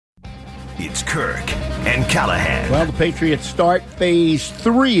It's Kirk and Callahan. Well, the Patriots start phase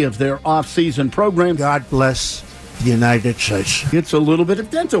 3 of their off-season program. God bless the United States. It's a little bit of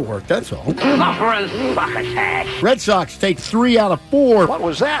dental work, that's all. Not for a succotash. Red Sox take 3 out of 4. What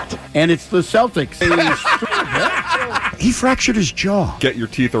was that? And it's the Celtics. He fractured his jaw. Get your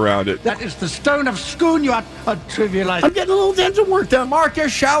teeth around it. That is the stone of Scoon, you trivialized. I'm getting a little dental work done.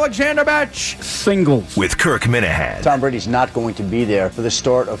 Marcus Alexander match. Singles. With Kirk Minahan. Tom Brady's not going to be there for the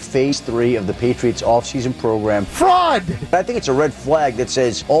start of phase 3 of the Patriots offseason program. Fraud! I think it's a red flag that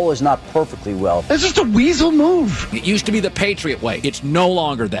says all is not perfectly well. It's just a weasel move. It used to be the Patriot way. It's no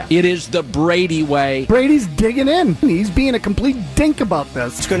longer that. It is the Brady way. Brady's digging in. He's being a complete dink about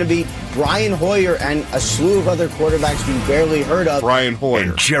this. It's going to be Brian Hoyer and a slew of other quarterbacks we barely heard of. Brian Hoyer.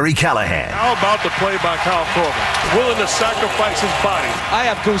 And Gerry Callahan. How about the play by Kyle Corbin? Willing to sacrifice his body. I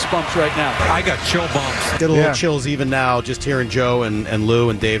have goosebumps right now. I got chill bumps. Get a little chills even now, just hearing Joe and Lou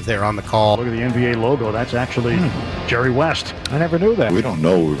and Dave there on the call. Look at the NBA logo. That's actually Jerry West. I never knew that. We don't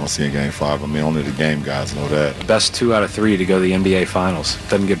know what we're going to see in Game 5. I mean, only the game guys know that. Best 2 out of 3 to go to the NBA Finals.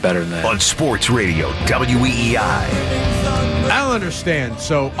 Doesn't get better than that. On Sports Radio, WEEI. I don't understand.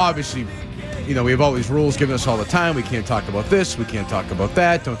 So, obviously, we have all these rules given us all the time. We can't talk about this. We can't talk about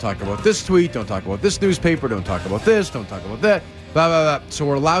that. Don't talk about this tweet. Don't talk about this newspaper. Don't talk about this. Don't talk about that. Blah, blah, blah. So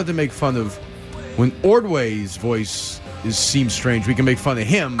we're allowed to make fun of when Ordway's voice seems strange. We can make fun of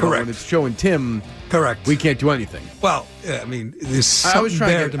him. Correct. But when it's Joe and Tim, correct, we can't do anything. Well, I mean, there's something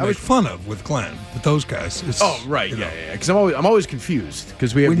there to make fun of with Glenn, with those guys. It's, right, yeah. Because I'm always confused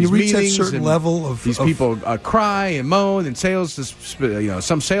because we have when these you reach meetings that certain level of these people cry and moan, and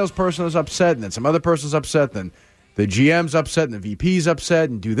some salesperson is upset, and then some other person's upset, then the GM's upset, and the VP's upset,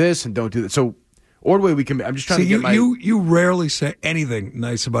 and do this and don't do that. So. Ordway, I'm just trying to get you rarely say anything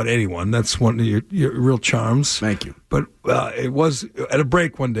nice about anyone. That's one of your real charms. Thank you. But it was at a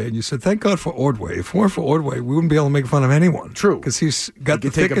break one day, and you said, "Thank God for Ordway. If it weren't for Ordway, we wouldn't be able to make fun of anyone." True, because he's got the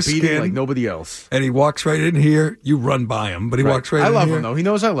thickest take a beating skin like nobody else, and he walks right in here. You run by him, but he walks right in here. I love him though. He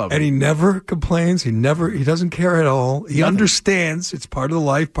knows I love him, and he never complains. He doesn't care at all. He understands it's part of the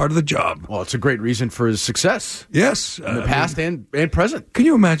life, part of the job. Well, it's a great reason for his success. Yes, in the past and present. Can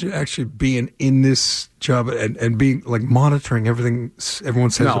you imagine actually being in this job and being like monitoring everything everyone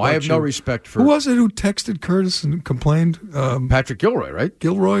says about you? No, I have no respect for... Who was it who texted Curtis and complained? Patrick Gilroy, right?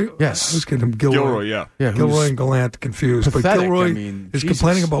 Gilroy? Yes. I was getting him Gilroy. Yeah. Gilroy and Gallant confused. Pathetic. But Gilroy is Jesus.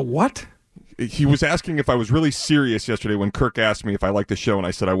 complaining about what? He was asking if I was really serious yesterday when Kirk asked me if I liked the show, and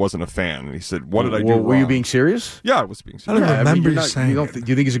I said I wasn't a fan. And he said, "What did I do wrong?" Were you being serious? Yeah, I was being I serious. don't remember you saying do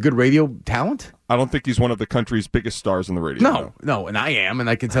you think he's a good radio talent? I don't think he's one of the country's biggest stars in the radio. No, and I am, and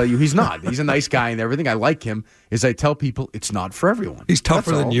I can tell you he's not. He's a nice guy and everything. I like him. As I tell people, it's not for everyone. He's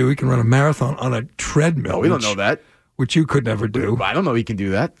tougher than you. He can run a marathon on a treadmill. No, we don't know that. Which you could never do. I don't know he can do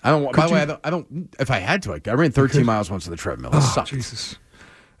that. I don't. By the way, I don't. If I had to, I ran 13 miles once on the treadmill. It sucked. Jesus,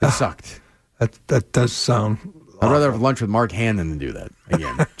 it sucked. That does sound. I'd rather have lunch with Mark Hannon than do that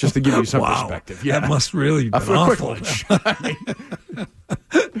again, just to give you some perspective. Yeah, that must really have been awful.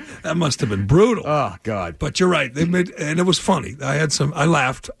 That must have been brutal. Oh God! But you're right. They made, and it was funny. I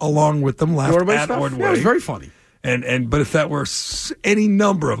laughed along with them. Laughed at Ordway. Yeah, it was very funny. But if that were any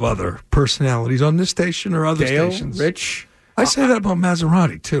number of other personalities on this station or other stations, Rich, I say that about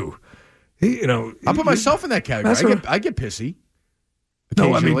Maserati too. I put myself in that category. I get pissy.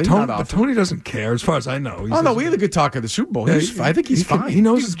 No, I mean, Tony doesn't care, as far as I know. We had a good talk at the Super Bowl. I think he's fine. He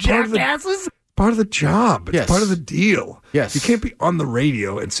knows it's part of the job. It's part of the deal. Yes. You can't be on the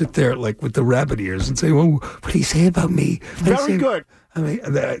radio and sit there like with the rabbit ears and say, "Well, what do you say about me?" Very good. I mean,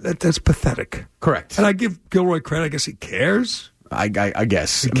 that's pathetic. Correct. And I give Gilroy credit. I guess he cares. I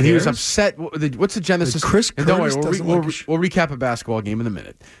guess. He was upset. What's the genesis? Chris Curtis don't worry, we'll recap a basketball game in a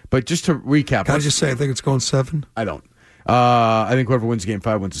minute. But just to recap. Can I just say I think it's going 7? I don't. I think whoever wins Game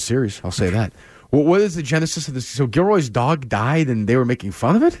 5 wins the series. I'll say that. What is the genesis of this? So Gilroy's dog died, and they were making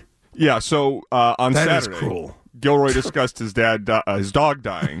fun of it. Yeah. So on that Saturday, is cruel. Gilroy discussed his dog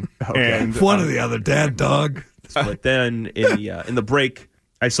dying, and one or the other, dad, dog. But then in the break,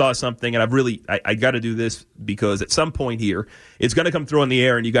 I saw something, and I got to do this because at some point here, it's going to come through on the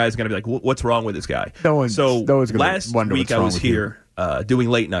air, and you guys are going to be like, "What's wrong with this guy?" Last week I was here doing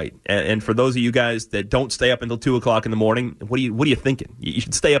late night, and for those of you guys that don't stay up until 2:00 in the morning, what are you thinking? You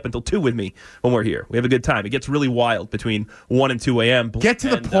should stay up until 2 with me when we're here. We have a good time. It gets really wild between 1 and 2 a.m. Get to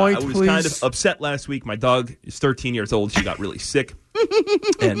the point, I was please. kind of upset last week. My dog is 13 years old. She got really sick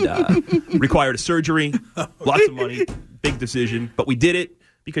and required a surgery. Lots of money. Big decision, but we did it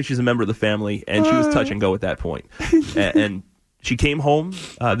because she's a member of the family, and she was touch and go at that point. And She came home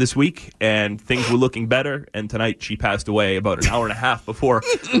this week, and things were looking better. And tonight, she passed away about an hour and a half before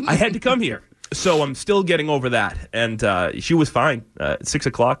I had to come here. So I'm still getting over that. And she was fine. At 6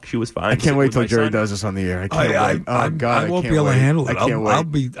 o'clock, she was fine. I can't wait till Jerry does this on the air. I can't wait. Oh, God, I won't be able to handle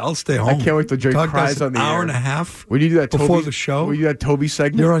it. I'll stay home. I can't wait till Jerry cries on the air. An hour and a half when you do that before the show. When you do that Toby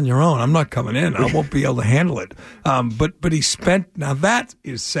segment? You're on your own. I'm not coming in. I won't be able to handle it. But he spent, now that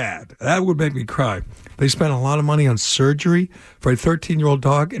is sad. That would make me cry. They spent a lot of money on surgery for a 13-year-old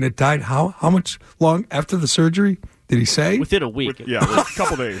dog, and it died how much long after the surgery? Did he say? Within a week. Yeah, a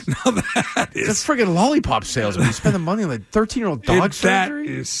couple days. Now that is... That's friggin' lollipop sales. When you spend the money on the 13-year-old dog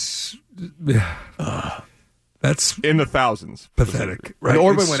surgery? That's in the thousands. Pathetic. Right? The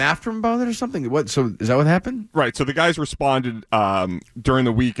Ordway went after him about it or something? What? So is that what happened? Right. So the guys responded during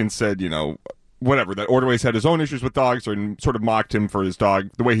the week and said, whatever, that Ordway's had his own issues with dogs and sort of mocked him for his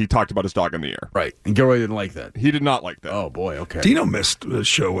dog, the way he talked about his dog in the air. Right. And Gilroy didn't like that. He did not like that. Oh, boy, okay. Dino missed the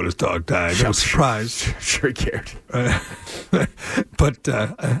show when his dog died. I was surprised. Sure he cared. But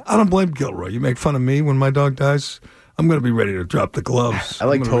I don't blame Gilroy. You make fun of me when my dog dies, I'm going to be ready to drop the gloves. I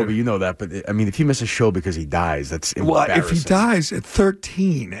like Toby, you know that, but I mean, if you miss a show because he dies, that's embarrassing. Well, if he dies at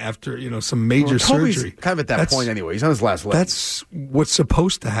 13 after some major surgery, kind of at that point anyway. He's on his last leg. That's what's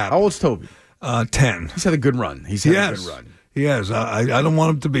supposed to happen. How old's Toby? 10. He's had a good run. He has. I don't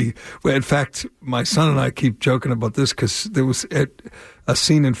want him to be. Well, in fact, my son and I keep joking about this because there was a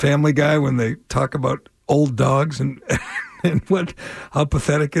scene in Family Guy when they talk about old dogs and how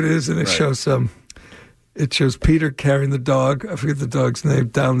pathetic it is, and it shows Peter carrying the dog. I forget the dog's name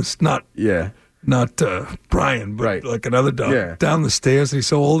down the not Brian, but like another dog, down the stairs. And he's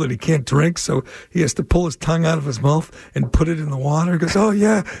so old and he can't drink, so he has to pull his tongue out of his mouth and put it in the water. He goes, oh,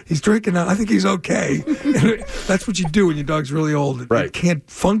 yeah, he's drinking now. I think he's okay. That's what you do when your dog's really old. It can't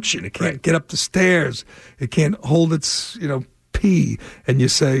function. It can't get up the stairs. It can't hold its, pee. And you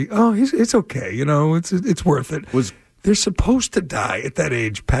say, oh, it's okay. It's worth it. They're supposed to die at that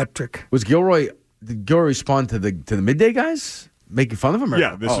age, Patrick. Did Gilroy respond to the midday guys? Making fun of him?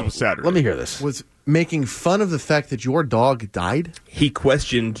 Yeah, this was Saturday. Let me hear this. Was making fun of the fact that your dog died? He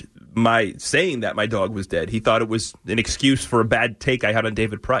questioned my saying that my dog was dead. He thought it was an excuse for a bad take I had on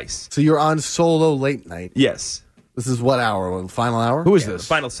David Price. So you're on solo late night? Yes. This is what hour? Final hour? Who is this?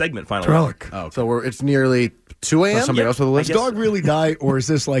 Final segment, final Trellick. hour. Oh, so it's nearly 2 a.m.? Somebody else with a list? Does dog really die, or is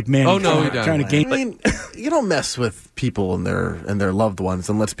this like Manny trying to gain? I mean, you don't mess with people and their loved ones,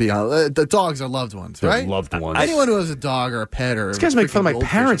 and let's be honest, the dogs are loved ones, right? Loved ones. Anyone who has a dog or a pet or... These guys make fun of my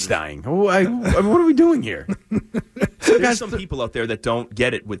parents dying. What are we doing here? There's some people out there that don't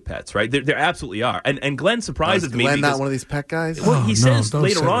get it with pets, right? There absolutely are. And Glenn surprises me. Glenn not one of these pet guys? Well, he says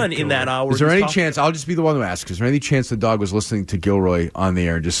later on in that hour... Is there any chance, I'll just be the one who asks, is there any chance the dog was listening to Gilroy on the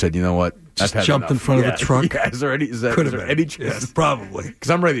air and just said, you know what? Just jumped in front of a truck? Yeah, is there any chance? Yes, probably.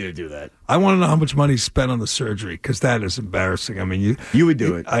 Because I'm ready to do that. I want to know how much money he spent on the surgery, because that is embarrassing. I mean, you would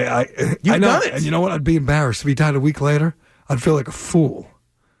do it. You've done it. And you know what? I'd be embarrassed. If he died a week later, I'd feel like a fool.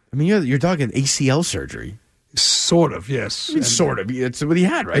 I mean, your dog had ACL surgery. Sort of, yes. I mean, sort of. It's what he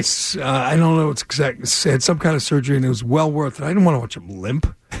had, right? I don't know. It's exact. He had some kind of surgery, and it was well worth it. I didn't want to watch him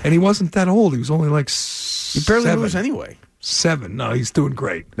limp. And he wasn't that old. He was only like 7. He barely moves anyway. 7. No, he's doing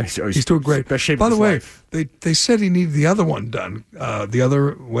great. He's doing great. Best shape By of the his way, life. they said he needed the other one done, the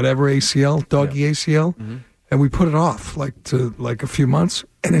other whatever ACL, doggy ACL, and we put it off like a few months,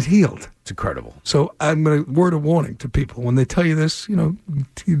 and it healed. It's incredible. So I'm going to word of warning to people when they tell you this, you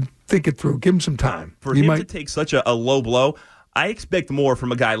think it through. Give him some time. For him to take such a low blow, I expect more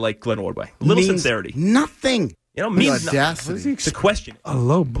from a guy like Glenn Ordway. A little sincerity. Nothing. Means audacity. nothing. It's a question. A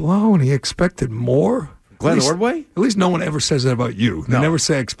low blow, and he expected more. Glenn Ordway? At least no one ever says that about you. They never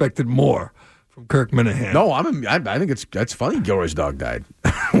say I expected more from Kirk Minahan. No, I think that's funny. Gilroy's dog died.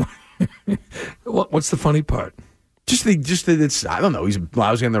 What's the funny part? Just that it's, I don't know. He's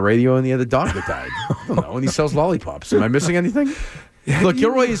lousy on the radio, and the other dog that died. I don't know. And he sells lollipops. Am I missing anything? Look,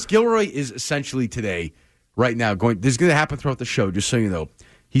 Gilroy is essentially today, right now, this is going to happen throughout the show. Just so you know.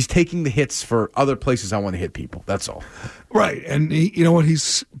 He's taking the hits for other places I want to hit people. That's all. Right, and you know what?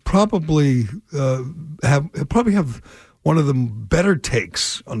 He's probably have one of the better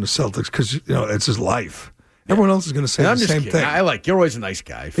takes on the Celtics because it's his life. Everyone else is going to say the same thing. I like Gilroy's a nice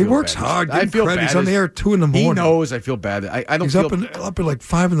guy. He works hard. I feel bad. He's on the air at 2 a.m. He knows I feel bad. I don't. He's up at like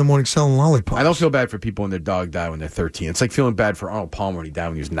 5 a.m. selling lollipops. I don't feel bad for people when their dog died when they're 13. It's like feeling bad for Arnold Palmer when he died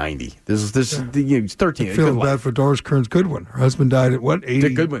when he was 90. He's 13. I'm feeling bad for Doris Kearns Goodwin. Her husband died at what, 80?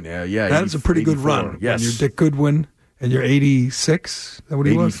 Dick Goodwin. Yeah. That's a pretty good run. Yes. When you're Dick Goodwin And you're 86? Is that what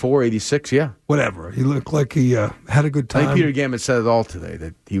he was? 84, 86, yeah. Whatever. He looked like he had a good time. I think Peter Gammon said it all today,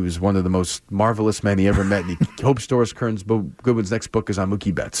 that he was one of the most marvelous men he ever met. And he hopes Doris Kearns Goodwin's next book is on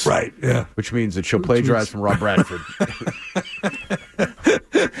Mookie Betts. Right, yeah. Which means that she'll plagiarize from Rob Bradford.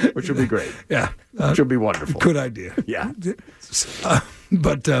 Which will be great. Yeah. Which will be wonderful. Good idea. Yeah.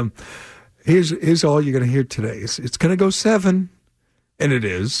 But here's all you're going to hear today. It's going to go 7, and it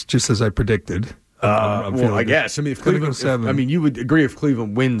is, just as I predicted. Well, I guess. I mean, if Cleveland, you would agree if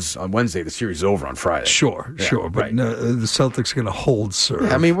Cleveland wins on Wednesday, the series is over on Friday. Sure. But right. No, the Celtics are going to hold serve.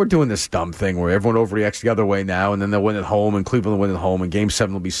 Yeah, I mean, we're doing this dumb thing where everyone overreacts the other way now, and then they'll win at home, and Cleveland will win at home, and Game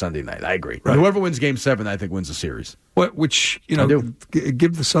 7 will be Sunday night. I agree. Right. Whoever wins Game 7, I think, wins the series. Which, give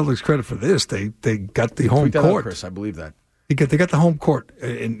the Celtics credit for this. They got the home court. Out, Chris, I believe that. They got the home court,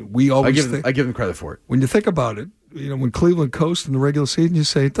 and we always I give them credit for it. When you think about it, when Cleveland coasts in the regular season, you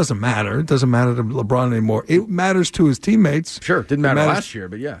say it doesn't matter. It doesn't matter to LeBron anymore. It matters to his teammates. Sure, it didn't matter last year,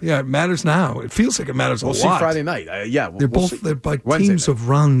 but yeah. Yeah, it matters now. It feels like it matters a lot. We'll see Friday night. They're like teams of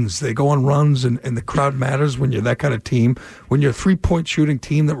runs. They go on runs, and the crowd matters when you're that kind of team. When you're a 3-point shooting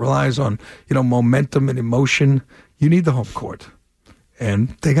team that relies on momentum and emotion, you need the home court.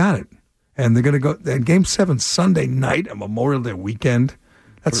 And they got it. And they're going to go – Game 7 Sunday night on Memorial Day weekend.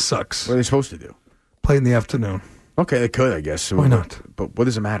 That sucks. What are they supposed to do? Play in the afternoon. Okay, they could, I guess. Why not? But what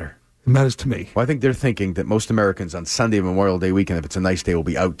does it matter? It matters to me. Well, I think they're thinking that most Americans on Sunday Memorial Day weekend, if it's a nice day, will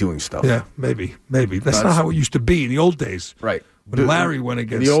be out doing stuff. Yeah, maybe. That's not how it used to be in the old days. Right. When Larry went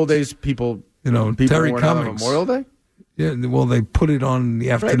against... In the old days, people Terry weren't Cummings. out on Memorial Day? Yeah, well, they put it on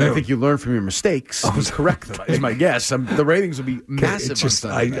the afternoon. Right, I think you learn from your mistakes. Correct them, is my guess. The ratings will be massive. It's just,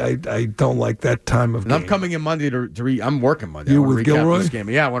 on Sunday. I don't like that time of game. I'm coming in Monday to I'm working Monday. You I with Gilroy? This game.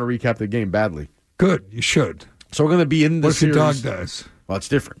 Yeah, I want to recap the game badly. Good, you should. So we're going to be in the What if series. your dog dies? Well, it's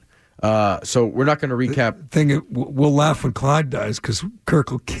different. So we're not going to recap. We'll laugh when Clyde dies because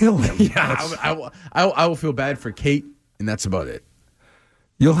Kirk will kill him. Yeah, I will feel bad for Kate, and that's about it.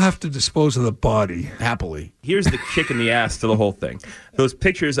 You'll have to dispose of the body. Happily. Here's the kick in the ass to the whole thing. Those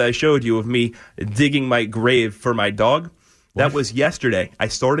pictures I showed you of me digging my grave for my dog, that was yesterday. I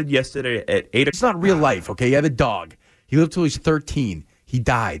started yesterday at 8 o'clock. It's not real life, okay? You had a dog. He lived till he's 13. He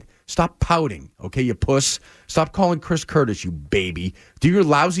died. Stop pouting, okay, you puss. Stop calling Chris Curtis, you baby. Do your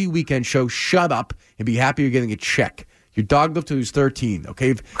lousy weekend show, shut up, and be happy you're getting a check. Your dog lived till he was 13,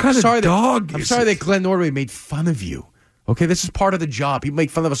 okay? What kind of dog I'm sorry that Glenn Norway made fun of you. Okay, this is part of the job. People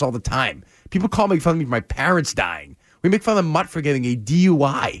make fun of us all the time. People make fun of me for my parents dying. We make fun of Mutt for getting a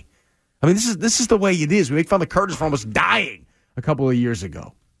DUI. I mean, this is the way it is. We make fun of Curtis for almost dying a couple of years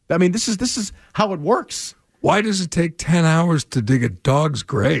ago. I mean, this is how it works. Why does it take 10 hours to dig a dog's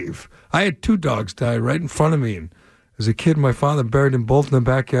grave? I had 2 dogs die right in front of me. And as a kid, my father buried them both in the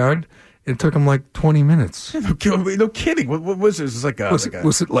backyard. It took him like 20 minutes. No kidding. What was it? Was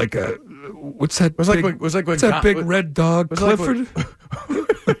it like a... What's that? What's that big red dog? Clifford?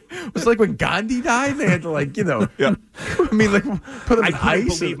 Was it like when Gandhi died? They had to Yeah. I mean, put him in I ice.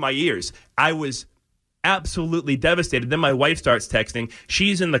 couldn't believe my ears. I was absolutely devastated. Then my wife starts texting.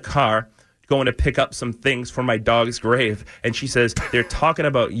 She's in the car going to pick up some things for my dog's grave, and she says they're talking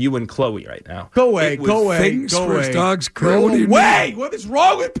about you and Chloe right now. Go away. Things go for away. his dog's grave. Go away. What is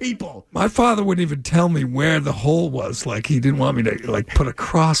wrong with people? My father wouldn't even tell me where the hole was. Like he didn't want me to put a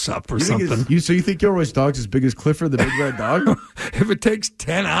cross up or something. So you think Gilroy's dog's as big as Clifford, the big red dog? If it takes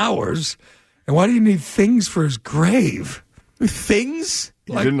 10 hours, and why do you need things for his grave? Things?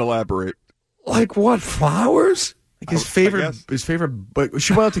 He didn't elaborate. Like what? Flowers? Like his favorite. But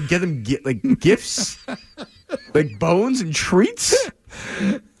she went out to get him gifts, like bones and treats.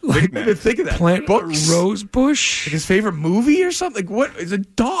 Like, I didn't think of that. Plant books, rose bush. Like his favorite movie or something. Like what? It's a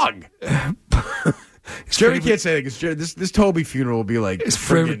dog. Jerry can't say that because this Toby funeral will be like his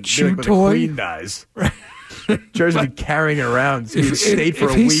favorite chew when toy. The Queen dies. Jerry's gonna be carrying it around.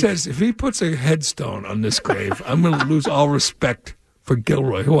 If he puts a headstone on this grave, I'm going to lose all respect for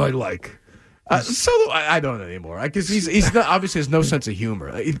Gilroy, who I like. So I don't know anymore because he's not, obviously has no sense of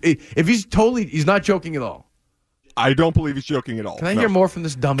humor. If he's not joking at all. I don't believe he's joking at all. Can I hear more from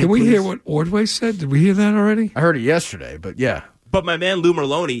this dummy? Can we please? hear what Ordway said? Did we hear that already? I heard it yesterday, but yeah. But my man Lou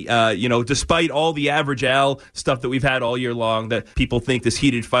Merloni, despite all the average Al stuff that we've had all year long, that people think this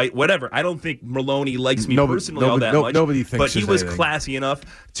heated fight, whatever. I don't think Merloni likes me personally all that much. Nobody thinks. But he was classy enough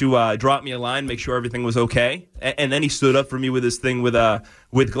to drop me a line, make sure everything was okay, and then he stood up for me with his thing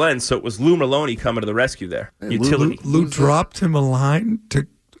with Glenn. So it was Lou Merloni coming to the rescue there. Hey, Utility. Lou dropped him a line to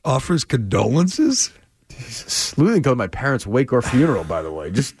offer his condolences. Jesus. Lou didn't go to my parents' wake or funeral, by the way.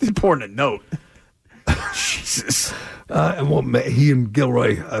 Just important a note. Jesus. He and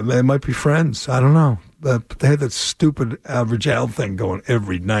Gilroy, they might be friends. I don't know. they had that stupid average Al thing going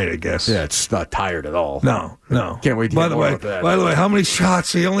every night, I guess. Yeah, it's not tired at all. No. Can't wait to get more of that. By the way, how many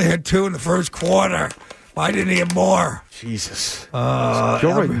shots? He only had 2 in the first quarter. Why didn't he have more? Jesus.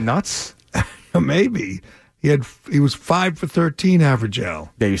 You're nuts? Maybe. He was 5 for 13 average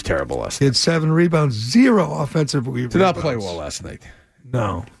Al. Yeah, he was terrible last night. He had 7 rebounds, 0 offensive rebounds. Did not play well last night.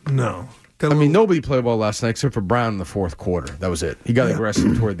 No. Nobody played well last night except for Brown in the fourth quarter. That was it. He got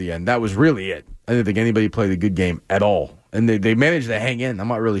aggressive toward the end. That was really it. I didn't think anybody played a good game at all. And they managed to hang in. I'm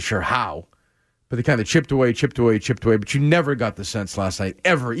not really sure how. But they kind of chipped away. But you never got the sense last night,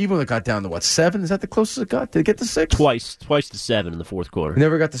 ever. Even when it got down to, 7? Is that the closest it got? Did it get to 6? Twice to 7 in the fourth quarter.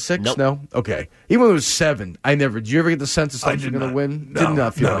 Never got to 6? Nope. No? Okay. Even when it was 7, did you ever get the sense the Celtics were going to win? No, did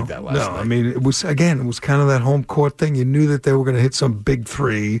not feel like that last night. No, I mean, it was kind of that home court thing. You knew that they were going to hit some big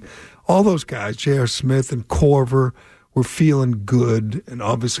 3. All those guys, J.R. Smith and Korver, were feeling good. And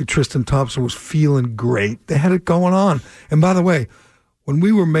obviously Tristan Thompson was feeling great. They had it going on. And by the way, when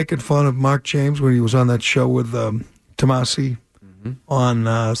we were making fun of Mark James when he was on that show with Tomasi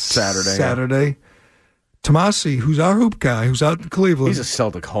on Saturday, Tomasi, who's our hoop guy, who's out in Cleveland. He's a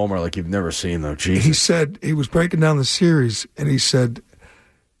Celtic homer like you've never seen, though. Jesus. He said, he was breaking down the series, and he said,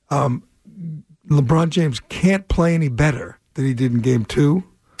 LeBron James can't play any better than he did in Game 2.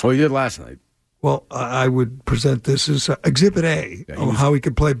 Well, he did last night. Well, I would present this as Exhibit A on how he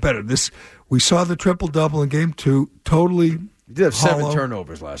could play better. We saw the triple-double in Game 2, totally He did have hollow. 7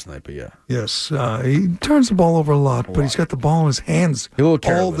 turnovers last night, but yeah. Yes, he turns the ball over a lot, but he's got the ball in his hands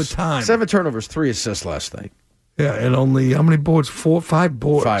all the time. 7 turnovers, 3 assists last night. Yeah, and only, how many boards? 5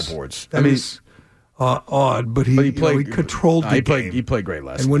 boards. 5 boards. That is odd, but he played, he controlled the game. He played great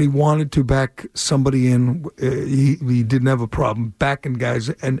last night. And when he wanted to back somebody in, he didn't have a problem backing guys.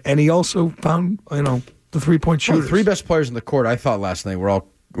 And he also found, the 3-point shooters. The 3 best players in the court, I thought, last night were all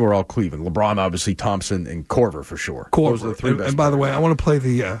Cleveland. LeBron, obviously, Thompson, and Korver for sure. Those are the 3 best and by the way, I want to play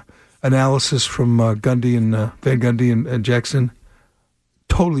the analysis from Gundy and Van Gundy and Jackson.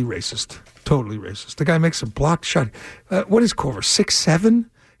 Totally racist. The guy makes a blocked shot. What is Korver, 6'7"?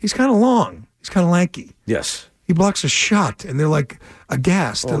 He's kind of long. He's kind of lanky. Yes. He blocks a shot, and they're like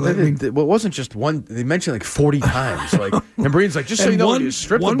aghast. Well, it wasn't just one. They mentioned like 40 times. And Breen's like, just so you know, you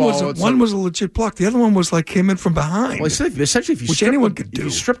strip the ball. One was a legit block. The other one was like came in from behind. Well, essentially, if you which anyone could do. If you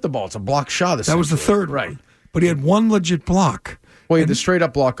strip the ball, it's a block shot. That was the third right. But he had one legit block. Well, he had the straight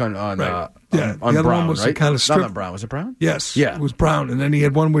up block on the Brown, other one was right? kind of strip. Not on Brown. Was it Brown? Yes. Yeah. It was Brown. And then he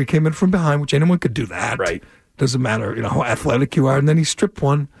had one where he came in from behind, which anyone could do that. Right. Doesn't matter, how athletic you are. And then he stripped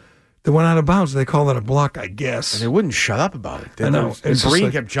one that went out of bounds. They call that a block, I guess. And they wouldn't shut up about it. I know. And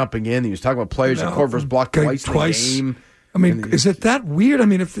Breen kept jumping in. He was talking about players that Korver's blocked twice in the game. I mean, is it that weird? I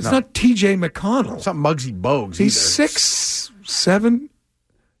mean, if it's not T.J. McConnell. It's not Muggsy Bogues He's either. 6'7".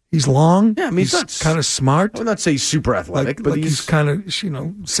 He's long. Yeah, I mean, he's kind of smart. I would not say he's super athletic, but he's kind of,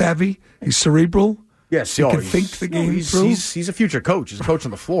 savvy. He's cerebral. Yes, he can think the game through. He's a future coach. He's a coach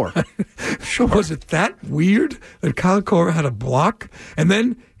on the floor. Sure. Was it that weird that Kyle Korver had a block? And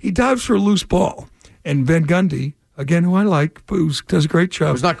then he dives for a loose ball. And Van Gundy, again, who I like, who does a great job.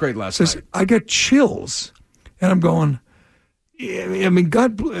 It was not great last night. I get chills. And I'm going, I mean,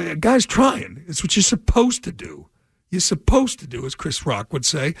 guy's trying. It's what you're supposed to do. You're supposed to do, as Chris Rock would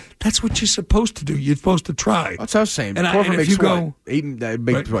say. That's what you're supposed to do. You're supposed to try. That's what I was saying. And Korver makes if you go,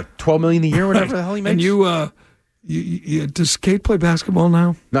 $12 million a year, or whatever the hell he makes. And you does Kate play basketball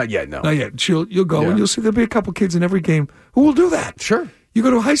now? Not yet, no. Not yet. You'll go and you'll see there'll be a couple kids in every game who will do that. Sure. You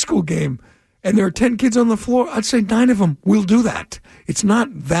go to a high school game and there are 10 kids on the floor. I'd say 9 of them will do that. It's not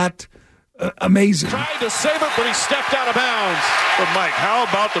that amazing. Tried to save it, but he stepped out of bounds. But Mike, how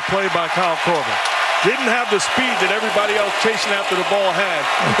about the play by Kyle Korver? Didn't have the speed that everybody else chasing after the ball had,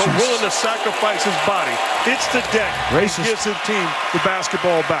 but willing to sacrifice his body. It's the deck. Racist. Gives the team the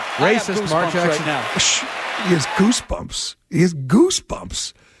basketball back. Racist, Mark Jackson. Right now. He has goosebumps.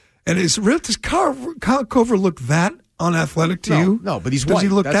 And does Kyle Korver look that unathletic to you? No, but he's white. Does he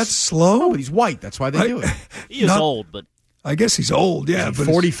look that slow? No, but he's white. That's why they do it. He is old, but I guess he's old, yeah. Is he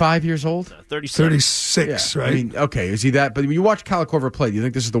 45 years old? 36, yeah. right? I mean, okay, is he that? But when you watch Kyle Korver play, do you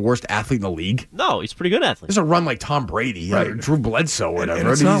think this is the worst athlete in the league? No, he's a pretty good athlete. He doesn't run like Tom Brady or Drew Bledsoe or whatever. And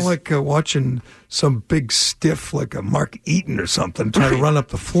it's not like watching some big stiff like a Mark Eaton or something try to run up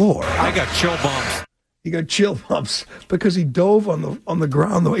the floor. I got chill bumps. He got chill bumps because he dove on the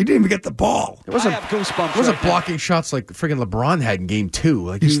ground, though. He didn't even get the ball. It wasn't blocking shots like friggin' LeBron had in Game 2.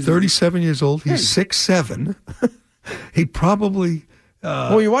 Like he's 37 years old. He's 6'7". He probably.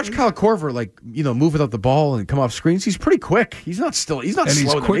 Well, you watch Kyle Korver move without the ball and come off screens. He's pretty quick. He's not slow. And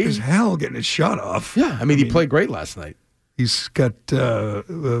he's quick as hell getting his shot off. Yeah, I mean, he played great last night. He's got,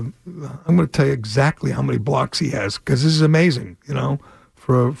 I'm going to tell you exactly how many blocks he has, because this is amazing,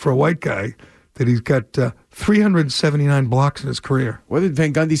 for a white guy, that he's got 379 blocks in his career. What did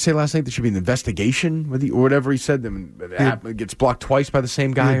Van Gundy say last night? There should be an investigation or whatever he said. It gets blocked twice by the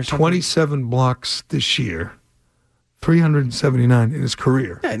same guy or something? 27 blocks this year, 379 in his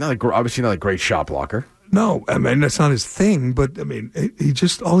career. Yeah, obviously not a great shot blocker. No, I mean, that's not his thing, but, I mean,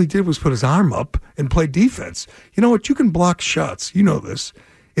 all he did was put his arm up and play defense. You know what? You can block shots. You know this.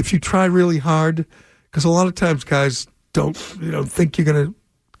 If you try really hard, because a lot of times guys don't, think you're going to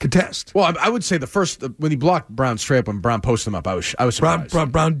contest. Well, I would say when he blocked Brown straight up, when Brown posted him up, I was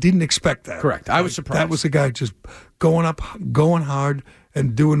surprised. Brown didn't expect that. Correct. I was surprised. That was a guy just going up, going hard,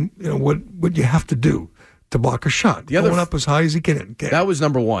 and doing, what you have to do to block a shot. Going up as high as he can. That was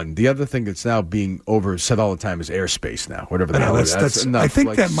number one. The other thing that's now being said all the time is airspace now, whatever the hell it is. That's enough. I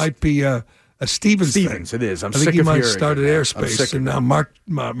think that might be a Stevens thing. It is. I think he might start at airspace. And now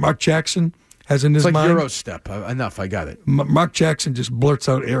Mark Jackson has in his mind. It's like Eurostep. Enough, I got it. Mark Jackson just blurts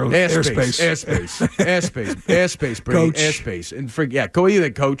out airspace. Airspace, Brady. Airspace. And go either,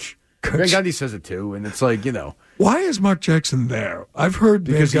 Coach. Van Gundy says it too, and it's like, Why is Mark Jackson there? I've heard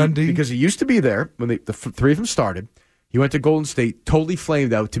Van Gundy. Because he used to be there when the three of them started. He went to Golden State, totally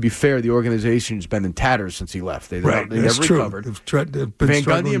flamed out. To be fair, the organization's been in tatters since he left. They never recovered. Van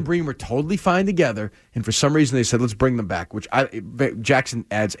Gundy and Breen were totally fine together, and for some reason they said, let's bring them back, which Jackson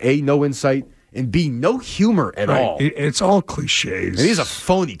adds, A, no insight, and B, no humor at all. It's all cliches. And he's a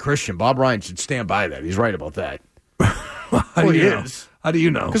phony Christian. Bob Ryan should stand by that. He's right about that. He is. How do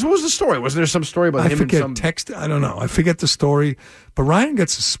you know? Because what was the story? Wasn't there some story about him forget, and some... I don't know. I forget the story. But Ryan got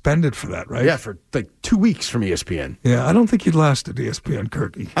suspended for that, right? Yeah, for like 2 weeks from ESPN. Yeah, I don't think he'd last at ESPN,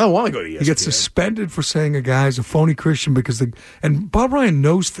 Kirky. I don't want to go to ESPN. He gets suspended for saying a guy's a phony Christian and Bob Ryan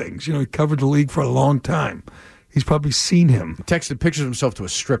knows things. He covered the league for a long time. He's probably seen him. He texted pictures of himself to a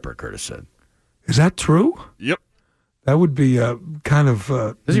stripper, Curtis said. Is that true? Yep. That would be kind of...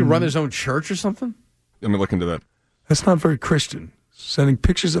 Does he run his own church or something? Let me look into that. That's not very Christian. Sending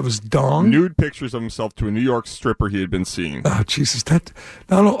pictures of his dong? Nude pictures of himself to a New York stripper he had been seeing. Oh, Jesus.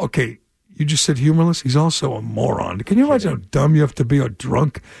 No, okay. You just said humorless. He's also a moron. Can you imagine how dumb you have to be or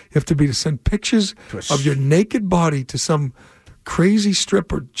drunk you have to be to send pictures of your naked body to some crazy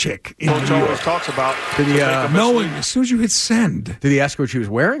stripper chick in Coach New York? always talks about knowing as soon as you hit send. Did he ask her what she was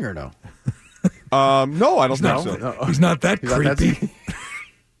wearing or no? No, I don't think so. No. He's not that creepy.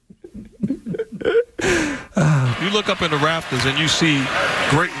 You look up in the rafters and you see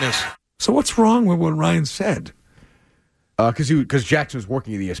greatness. So what's wrong with what Ryan said? Because Jackson was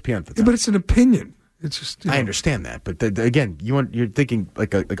working at ESPN at the time. Yeah, but it's an opinion. It's just I understand that, but again, you're thinking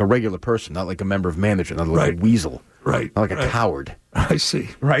like a regular person, not like a member of management, not like a weasel, right? Not like a coward. I see.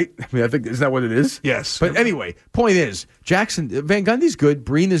 Right? I mean, I think isn't that what it is? Yes. But anyway, point is, Van Gundy's good.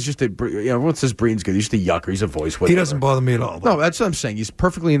 Breen is just everyone says Breen's good. He's just a yucker. He's a voice. Whatever. He doesn't bother me at all. Though. No, that's what I'm saying. He's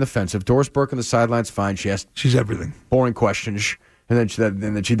perfectly inoffensive. Doris Burke on the sidelines, fine. She's everything. Boring questions, and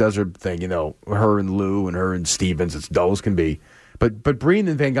then she does her thing. Her and Lou and her and Stevens. It's dull as can be. But Breen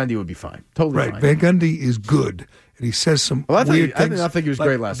and Van Gundy would be fine. Totally fine. Van Gundy is good, and he says some weird things. I think he was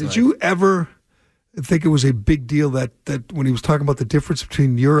great last night. Did you ever think it was a big deal that when he was talking about the difference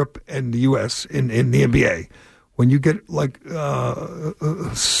between Europe and the U.S. in the NBA, when you get like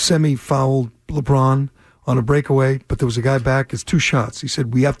semi-fouled LeBron on a breakaway, but there was a guy back, it's 2 shots. He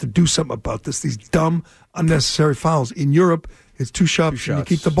said, we have to do something about this. These dumb, unnecessary fouls. In Europe, it's 2 shots and you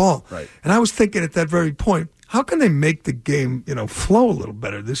keep the ball. Right. And I was thinking at that very point, how can they make the game, flow a little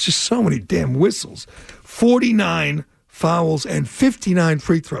better? There's just so many damn whistles. 49 fouls and 59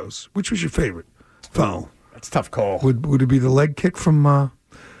 free throws. Which was your favorite foul? That's a tough call. Would it be the leg kick from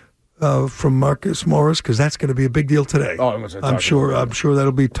Marcus Morris? Because that's going to be a big deal today. Oh, I'm sure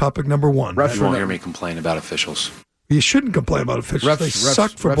that'll be topic number 1. You won't hear me complain about officials. You shouldn't complain about officials. They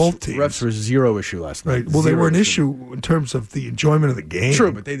sucked for both teams. Refs were 0 issue last night. Right. Well, they were an issue in terms of the enjoyment of the game.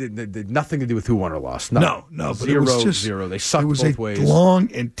 True, but they did nothing to do with who won or lost. No. But 0, it was just 0. They sucked both ways. It was a long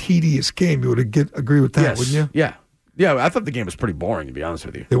and tedious game. You would agree with that, wouldn't you? Yeah. I thought the game was pretty boring, to be honest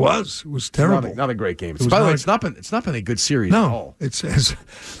with you. It was terrible. Not a great game. By the way, it's not been a good series at all. It's as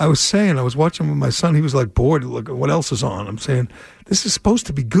I was saying. I was watching with my son. He was like bored. Look at what else is on. I'm saying this is supposed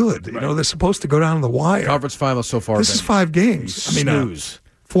to be good. Right. They're supposed to go down to the wire. Conference finals so far. This is 5 games. Snooze.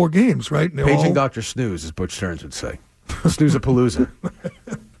 4 games, right? Paging Dr. Snooze, as Butch Stearns would say. Snooze-a-palooza.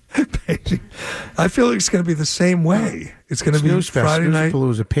 I feel like it's going to be the same way. It's going to be Friday night.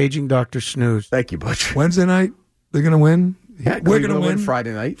 Palooza, paging Dr. Snooze. Thank you, Butch. Wednesday night, they're going to win. Yeah, we're going to win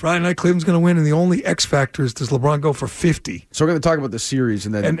Friday night. Friday night, Cleveland's going to win, and the only X factor is does LeBron go for 50? So we're going to talk about the series,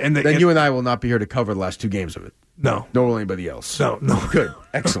 and then you and I will not be here to cover the last 2 games of it. No. Nor will anybody else. No. Good.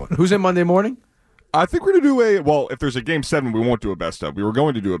 Excellent. Who's in Monday morning? I think we're going to do if there's a Game 7, we won't do a best of. We were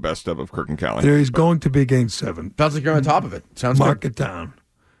going to do a best of Kirk and Callahan. There is going to be Game 7. Sounds like you're on top of it. Sounds Mark good. it down.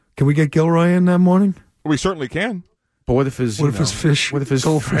 Can we get Gilroy in that morning? We certainly can. But what if his fish? What if his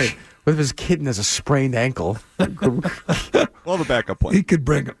goldfish? What if his kitten has a sprained ankle? We'll have a backup plan. He could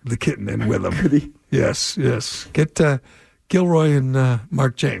bring the kitten in with him. Could he? Yes. Get Gilroy and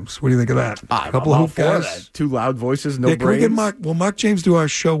Mark James. What do you think of that? A couple of guys. 2 loud voices, no brains. Can we get Mark? Will Mark James do our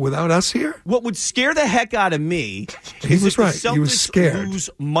show without us here? What would scare the heck out of me He is was if the right. Celtics He was scared. lose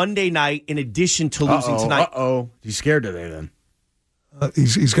Monday night in addition to losing tonight. He's scared today then.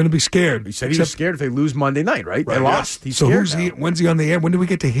 He's going to be scared. He said he was scared if they lose Monday night, right? They lost. He's so scared who's now. when's he on the air? When do we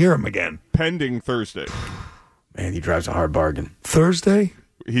get to hear him again? Pending Thursday. Man, he drives a hard bargain. Thursday?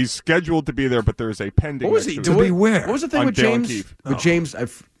 He's scheduled to be there, but there's a pending. What was he extra doing? be where? What was the thing On with Dale and James? Keefe. With James,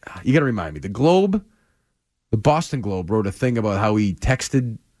 you got to remind me. The Globe, the Boston Globe, wrote a thing about how he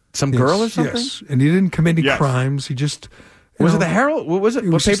texted some girl or something. Yes, and he didn't commit any crimes. He just Was it the Herald? What was it?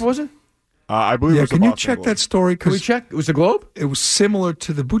 What paper was it? I believe it was can the you Boston check Globe. that story? Can we check? It was the Globe? It was similar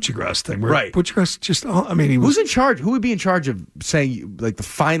to the Buccigross thing. Where Right. Buccigross just, he was. Who's in charge? Who would be in charge of saying, like, the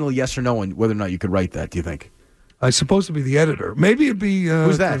final yes or no on whether or not you could write that, do you think? I suppose to be the editor. Maybe it'd be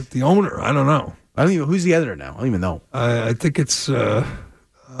Who's that? The owner. I don't know. I don't even. Who's the editor now? I don't even know. I think it's Brian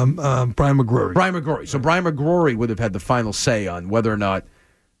McGrory. Brian McGrory. So Brian McGrory would have had the final say on whether or not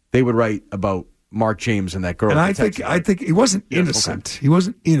they would write about Mark James and that girl. And I think he wasn't innocent. He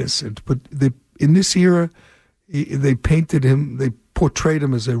wasn't innocent, but in this era, they painted him. They portrayed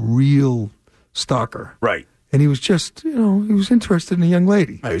him as a real stalker. Right. And he was just, he was interested in a young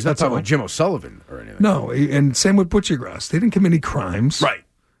lady. No, he's not talking about Jim O'Sullivan or anything. No, and same with Buccigross. They didn't commit any crimes. Right.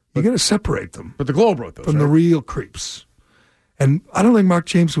 You got to separate them. But the Globe wrote those, from the real creeps. And I don't think Mark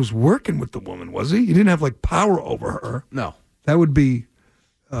James was working with the woman, was he? He didn't have power over her. No. That would be,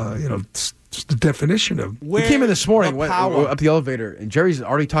 just the definition of. We came in this morning, went up the elevator, and Jerry's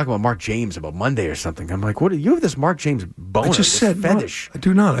already talking about Mark James about Monday or something. I'm like, what? You have this Mark James boner? I just said fetish. No, I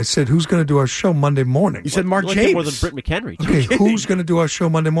do not. I said, who's going to do our show Monday morning? You said Mark You James. more than Britt McHenry. Okay, who's going to do our show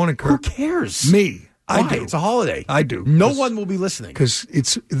Monday morning, Kirk? Who cares? Me. I Why? do. It's a holiday. I do. No one will be listening. Because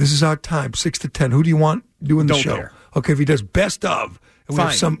this is our time, 6 to 10. Who do you want doing the Don't show? care. Okay, if he does best of, and we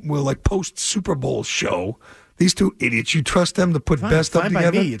have Fine. we'll post Super Bowl show. These 2 idiots, you trust them to put best of Fine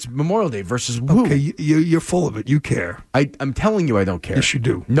together? by me. It's Memorial Day versus who? Okay, you're full of it. You care. I'm telling you, I don't care. Yes, you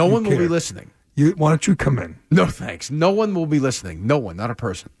do. No You one will care. be listening. Why don't you come in? No, thanks. No one will be listening. No one, not a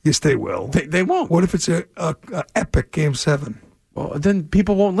person. Yes, they will. They won't. What if it's a epic Game 7? Well, then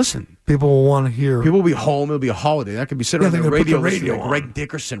people won't listen. People will want to hear. People will be home. It'll be a holiday. That could be sitting on they're the gonna put radio, the listening radio to on. Greg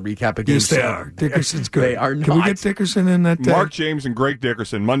Dickerson recap a game. Yes, they 7. are. Dickerson's good. They are not. Can we get Dickerson in that day? Mark James and Greg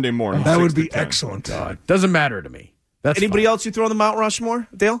Dickerson Monday morning. That 6 would to be 10. excellent. Doesn't matter to me. That's Anybody fine. else you throw on the Mount Rushmore,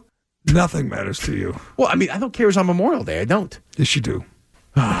 Dale? Nothing matters to you. Well, I mean, I don't care who's on Memorial Day. I don't. Yes, you do.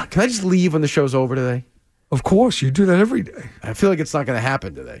 Can I just leave when the show's over today? Of course, you do that every day. I feel like it's not going to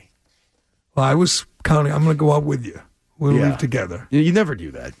happen today. Well, I was counting. I'm going to go out with you. We'll leave together. You never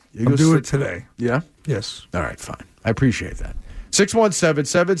do that. I'll do it today. Yeah? Yes. All right, fine. I appreciate that.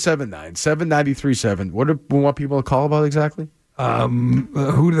 617-779-7937. What do we want people to call about exactly?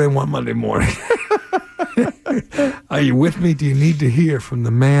 Who do they want Monday morning? Are you with me? Do you need to hear from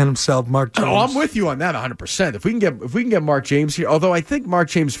the man himself, Mark James? Oh, I'm with you on that 100%. If we can get Mark James here, although I think Mark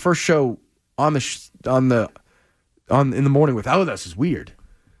James' first show in the morning without us is weird.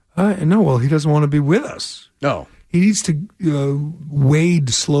 No, well, he doesn't want to be with us. No. He needs to wade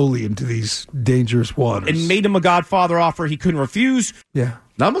slowly into these dangerous waters. And made him a Godfather offer he couldn't refuse. Yeah.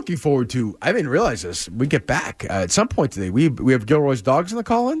 Now I'm looking forward to, I didn't realize this, we get back at some point today. We have Gilroy's dogs in the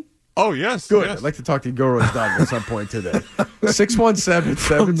call-in? Oh, yes. Good. Yes. I'd like to talk to Gilroy's dog at some point today.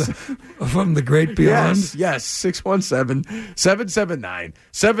 617 from the great beyond? Yes,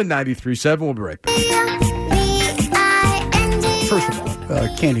 617-779-7937. We'll be right back. First of all,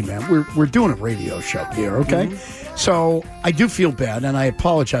 Candyman, we're doing a radio show here, okay? Mm-hmm. So I do feel bad, and I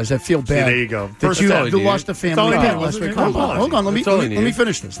apologize. I feel bad. there you go. That you lost a family all pet you last need. week. Hold on. Let me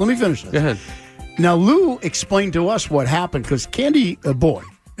finish this. Let me finish this. Go ahead. Now, Lou explained to us what happened because Candy Boy,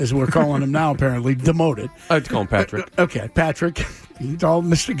 as we're calling him now, apparently demoted. I'd call him Patrick. Okay, Patrick. You call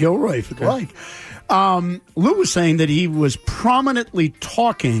Mr. Gilroy if you'd like. Lou was saying that he was prominently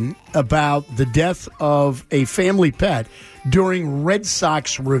talking about the death of a family pet during Red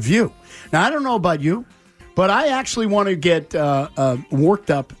Sox review. Now, I don't know about you, But I actually want to get worked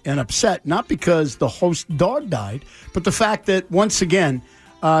up and upset, not because the host dog died, but the fact that, once again,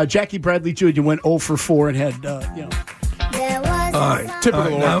 Jackie Bradley Jr. went 0 for 4 and had,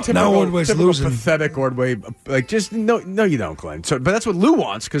 Typical Ordway's losing. Pathetic Ordway. Like, just, no, you don't, Glenn. So, but that's what Lou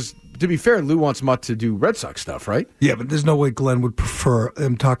wants, because, to be fair, Lou wants Mutt to do Red Sox stuff, right? Yeah, but there's no way Glenn would prefer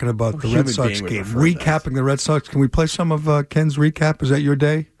him talking about the Red Sox game. Recapping the Red Sox. Can we play some of Ken's recap? Is that your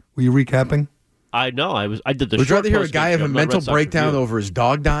day? Were you recapping? I did the. Would you rather hear a guy have a show, mental breakdown over his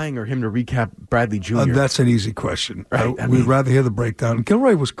dog dying, or him to recap Bradley Jr.? That's an easy question. Right? We'd rather hear the breakdown.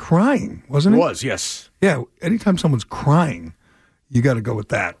 Gilroy was crying, wasn't he? He was, yes. Yeah, anytime someone's crying, you got to go with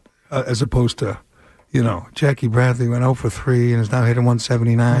that, as opposed to, Jackie Bradley went 0 for 3 and is now hitting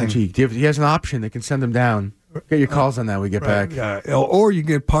 179. He has an option. They can send him down. Get your calls on that when we get back. Yeah. Or you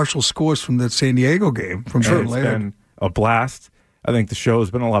get partial scores from the San Diego game from Sean It's Laird. been a blast. I think the show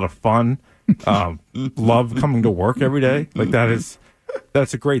has been a lot of fun. Love coming to work every day. That's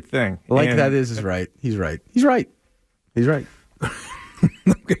a great thing. That is right. He's right. He's right.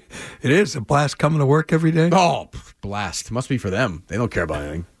 It is a blast coming to work every day. Oh, blast. Must be for them. They don't care about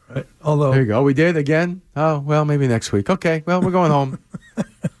anything. Right. Although, there you go. We did again. Oh, well, maybe next week. Okay. Well, we're going home.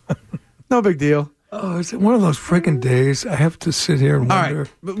 No big deal. Oh, is it one of those freaking days? I have to sit here and wonder.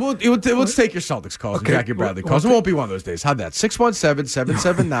 All right. Let's take your Celtics calls and Jackie Bradley calls. It won't be one of those days. How'd that?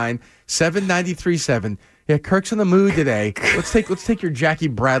 617-779-7937. Yeah, Kirk's in the mood today. Let's take your Jackie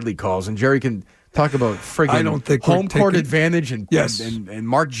Bradley calls, and Jerry can talk about friggin' home court advantage and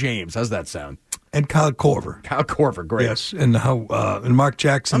Mark James. How's that sound? And Kyle Korver. Kyle Korver, great. Yes, and how and Mark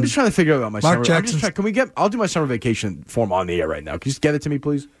Jackson. I'm just trying to figure out my Mark summer. Jackson. I'll do my summer vacation form on the air right now. Can you just get it to me,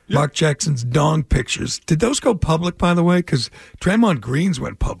 please? Mark Jackson's dong pictures. Did those go public, by the way? Because Draymond Green's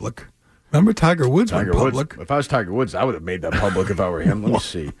went public. Remember Tiger Woods went public? If I was Tiger Woods, I would have made that public if I were him. Let me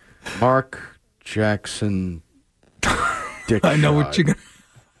see. Mark Jackson. Dick I know shot. what you're going to.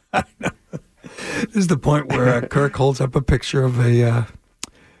 I know. This is the point where Kirk holds up a picture of a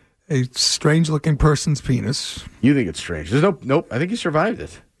strange-looking person's penis. You think it's strange? There's nope. I think he survived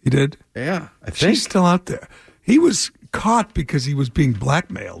it. He did? Yeah, I think. She's still out there. He was caught because he was being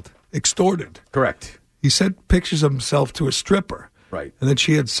blackmailed, extorted. Correct. He sent pictures of himself to a stripper. Right. And then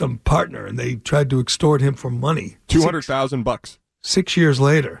she had some partner, and they tried to extort him for money. $200,000. 6 years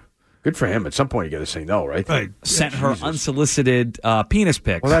later. Good for him. At some point, you got to say no, right? Right. Sent her unsolicited penis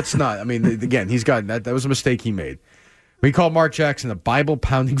pics. Well, that's not. I mean, again, he's got that. That was a mistake he made. We call Mark Jackson a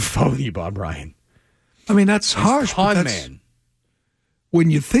Bible-pounding phony, Bob Ryan. I mean, that's harsh. Con man. When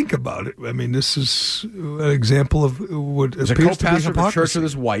you think about it, I mean, this is an example of what He's a appears to be co-pastor of a church hypocrisy. with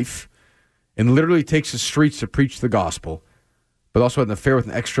his wife, and literally takes the streets to preach the gospel, but also had an affair with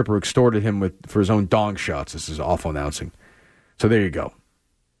an ex-stripper who extorted him for his own dong shots. This is awful announcing. So there you go.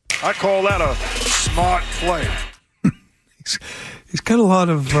 I call that a smart play. He's got a lot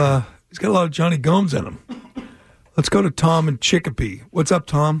of Johnny Gomes in him. Let's go to Tom in Chicopee. What's up,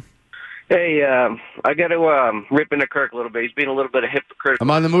 Tom? Hey, I got to rip into Kirk a little bit. He's being a little bit of hypocritical. I'm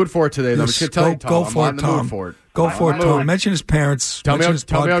on the mood for it today, though. Yes, I'm just going to tell you, Tom. go for I'm it, on the Tom. mood for it. Go for it, Tom. Mention his parents. Tell me his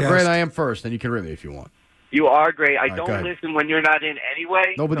how podcast. great I am first, and you can really if you want. You are great. I go don't ahead. listen when you're not in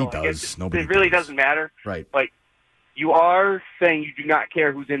anyway. Nobody so I does. guess Nobody It really does. doesn't matter. Right. But you are saying you do not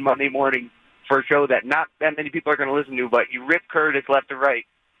care who's in Monday morning for a show that not that many people are going to listen to, but you rip Curtis left and right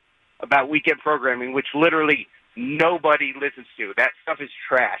about weekend programming, which literally nobody listens to. That stuff is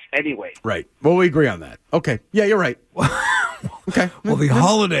trash anyway. Right. Well, we agree on that. Okay. Yeah, you're right. Okay. Well, the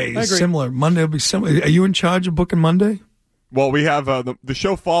holiday I is agree. similar. Monday will be similar. Are you in charge of booking Monday? Well, we have the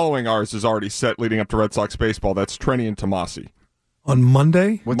show following ours is already set leading up to Red Sox baseball. That's Trenny and Tomasi. On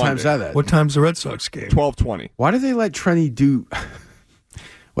Monday? What time's that at? What time's the Red Sox game? 12:20. Why do they let Trenny do...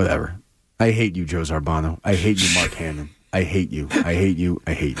 Whatever. I hate you, Joe Zarbano. I hate you, Mark Hannon. I hate you. I hate you.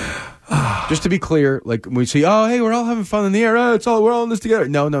 I hate you. Just to be clear, like when we say, "Oh, hey, we're all having fun in the air. Oh, we're all in this together."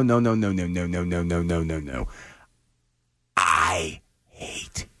 No. I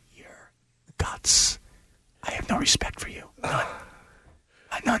hate your guts. I have no respect for you.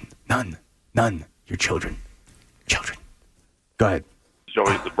 None. Your children. Go ahead. Joey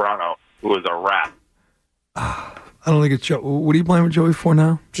Sobrano, who is a rat. I don't think it's Joe. What are you blaming Joey for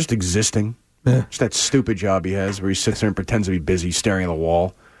now? Just existing. Yeah. Just that stupid job he has where he sits there and pretends to be busy staring at the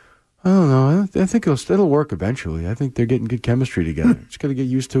wall. I don't know. I think it'll work eventually. I think they're getting good chemistry together. Just got to get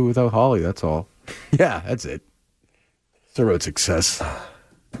used to it without Holly, that's all. Yeah, that's it. It's a road success.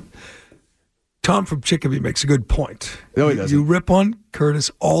 Tom from Chicopee makes a good point. No, he doesn't. You rip on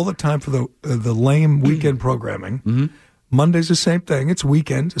Curtis all the time for the lame weekend programming. Mm-hmm. Monday's the same thing. It's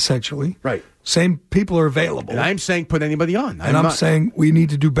weekend, essentially. Right. Same people are available. And I'm saying put anybody on. I'm saying we need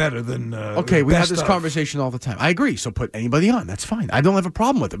to do better than okay, we have this conversation all the time. I agree. So put anybody on. That's fine. I don't have a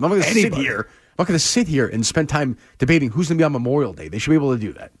problem with it. I'm not going to sit here. I'm not going to sit here and spend time debating who's going to be on Memorial Day. They should be able to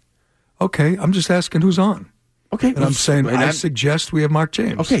do that. Okay, I'm just asking who's on. Okay. And I'm saying I suggest we have Mark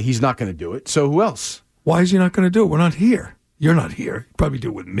James. Okay, he's not going to do it. So who else? Why is he not going to do it? We're not here. You're not here. He'd probably do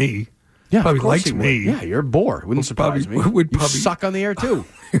it with me. Yeah, probably of course likes he would. me. Yeah, you're bored. Wouldn't surprise me. Would you probably suck on the air too.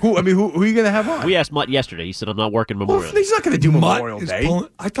 Who are you going to have on? We asked Mutt yesterday. He said, I'm not working Memorial Day. He's not going to do Memorial Day.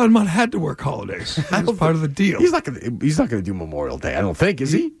 I thought Mutt had to work holidays. That was part of the deal. He's not going to do Memorial Day. I don't think.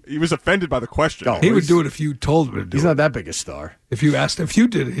 Is he? He was offended by the question. No, he would do it if you told him to do it. He's not that big a star. If you asked, if you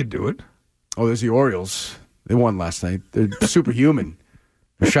did it, he'd do it. Oh, there's the Orioles. They won last night. They're superhuman.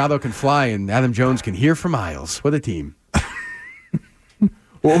 Machado can fly, and Adam Jones can hear for miles. What a team!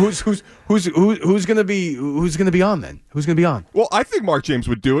 Well, who's going to be on then? Who's going to be on? Well, I think Mark James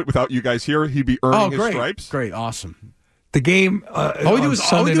would do it without you guys here. He'd be earning his stripes. Great, awesome. The game. All we do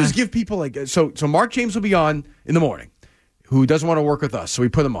is give people like so. Mark James will be on in the morning. Who doesn't want to work with us, so we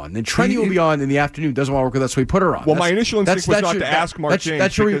put him on. Then Trenny will be on in the afternoon, doesn't want to work with us, so we put her on. Well, my initial instinct was not to ask Mark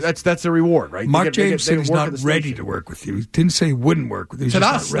James. That's a reward, right? Mark James said he's not ready to work with you. He didn't say he wouldn't work with you. He said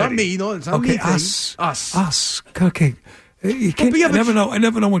us, not me. No, it's not me. Us. Okay. You can't, I never know. I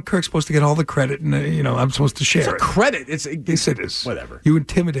never know when Kirk's supposed to get all the credit, and I'm supposed to share it. Credit. Yes, it is. Whatever. You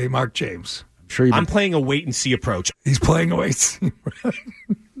intimidate Mark James. I'm playing a wait and see approach. He's playing a wait and see.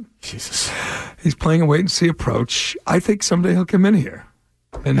 Jesus. He's playing a wait and see approach. I think someday he'll come in here.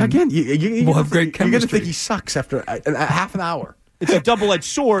 And again, we'll have great chemistry. You're going to think he sucks after half an hour. It's a double-edged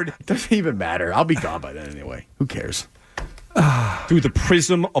sword. It doesn't even matter. I'll be gone by then anyway. Who cares? Through the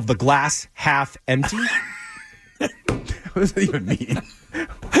prism of the glass half empty? What does that even mean?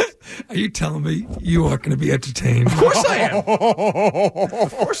 Are you telling me you are going to be entertained? Of course I am.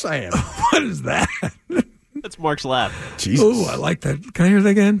 Of course I am. What is that? That's Mark's laugh. Jesus. Oh, I like that. Can I hear that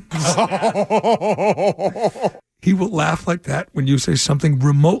again? He will laugh like that when you say something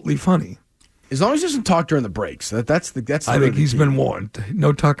remotely funny. As long as he doesn't talk during the breaks. That's I think he's been warned.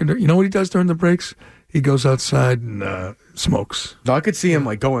 No talking. You know what he does during the breaks? He goes outside and smokes. No, I could see him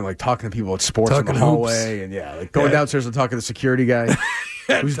talking to people at sports in the hallway, and going downstairs and talking to the security guy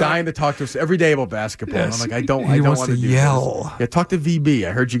who's dying to talk to us every day about basketball. Yes. And I'm like, I don't want to yell. This. Yeah, talk to VB.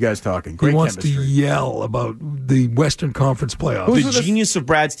 I heard you guys talking. Great he wants chemistry. to yell about the Western Conference playoffs. The genius of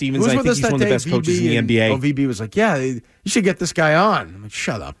Brad Stevens. I think he's one of the best coaches in the NBA. VB was like, yeah, you should get this guy on. I'm like,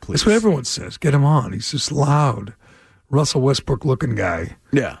 shut up, please. That's what everyone says. Get him on. He's just loud. Russell Westbrook-looking guy.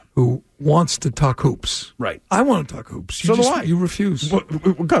 Yeah. Who wants to talk hoops. Right. I want to talk hoops. So do I. You refuse.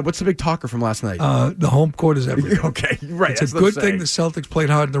 God, what's the big talker from last night? The home court is everything. Okay, right. It's a good thing the Celtics played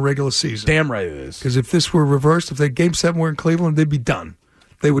hard in the regular season. Damn right it is. Because if this were reversed, if the Game 7 were in Cleveland, they'd be done.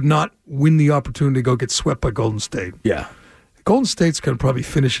 They would not win the opportunity to go get swept by Golden State. Yeah. Golden State's going to probably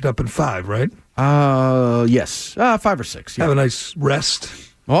finish it up in 5, right? Yes. 5 or 6. Yeah. Have a nice rest.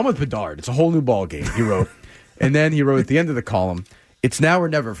 Well, I'm with Bedard. It's a whole new ball game, he wrote. And then he wrote at the end of the column, it's now or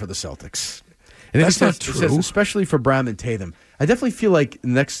never for the Celtics. And that's not true. It says, especially for Brown and Tatum. I definitely feel like the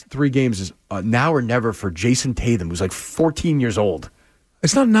next 3 games is now or never for Jason Tatum, who's like 14 years old.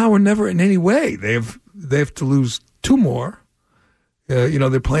 It's not now or never in any way. They have to lose 2 more.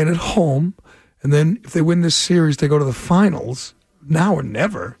 They're playing at home. And then if they win this series, they go to the finals. Now or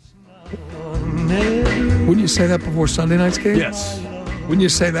never. Wouldn't you say that before Sunday night's game? Yes. Wouldn't you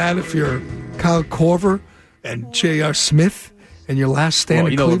say that if you're Kyle Korver and J.R. Smith and your last stand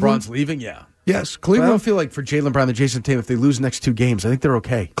in Cleveland? LeBron's leaving? Yeah. Yes, Cleveland. But I don't feel like for Jaylen Brown and Jason Tatum, if they lose the next 2 games, I think they're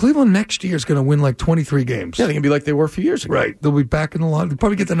okay. Cleveland next year is going to win like 23 games. Yeah, they're going to be like they were a few years ago. Right. They'll be back in the line. They'll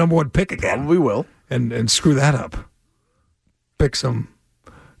probably get the number 1 pick again. Probably will. And screw that up. Pick some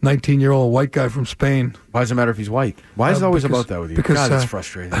 19-year-old white guy from Spain. Why does it matter if he's white? Why is it always about that with you? Because, God, it's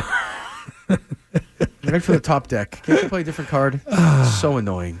frustrating. Right for the top deck. Can't you play a different card? So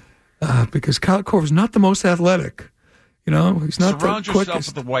annoying. Because Kyle Korver's not the most athletic. He's not Surround the yourself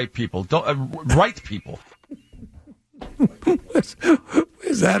quickest. with the white people. Right people.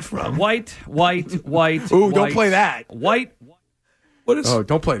 Where's that from? White. Ooh, white. don't play that. White. What is? Oh,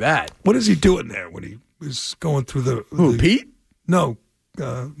 don't play that. What is he doing there when he was going through the? Who, Pete? No,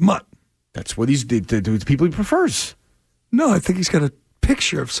 Mutt. That's what he's the people he prefers. No, I think he's got a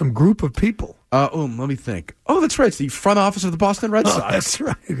picture of some group of people. Let me think. Oh, that's right. It's the front office of the Boston Red Sox. That's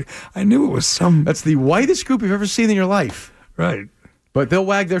right. I knew it was some. That's the whitest group you've ever seen in your life. Right. But they'll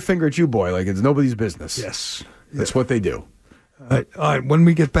wag their finger at you, boy, like it's nobody's business. Yes. That's what they do. All right. When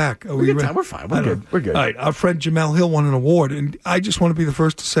we get back, we're fine. We're good. We're good. All right. Our friend Jamel Hill won an award, and I just want to be the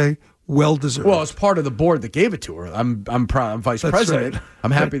first to say, well deserved. Well, as part of the board that gave it to her, I'm proud. I'm vice president. Right.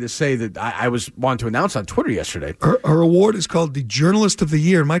 I'm happy to say that I wanted to announce on Twitter yesterday. Her award is called the Journalist of the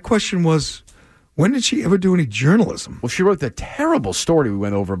Year. My question was, when did she ever do any journalism? Well, she wrote that terrible story we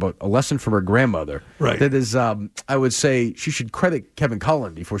went over about a lesson from her grandmother. Right. That is, I would say she should credit Kevin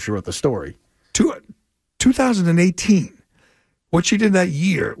Cullen before she wrote the story. 2018. What she did that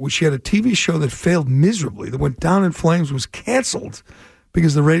year was she had a TV show that failed miserably, that went down in flames, was canceled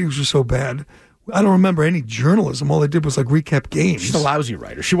because the ratings were so bad. I don't remember any journalism. All they did was like recap games. She's a lousy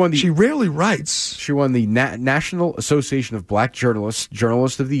writer. She rarely writes. She won the National Association of Black Journalists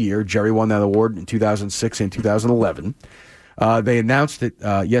Journalist of the Year. Jerry won that award in 2006 and 2011. They announced it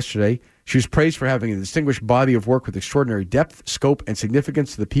yesterday. She was praised for having a distinguished body of work with extraordinary depth, scope, and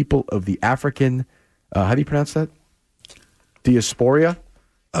significance to the people of the African. How do you pronounce that? Diaspora?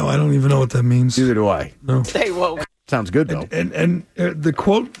 Oh, I don't even know what that means. Neither do I. No. Stay woke. Sounds good, though. And the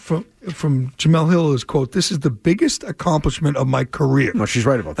quote from Jamel Hill is, quote, "This is the biggest accomplishment of my career." Well, she's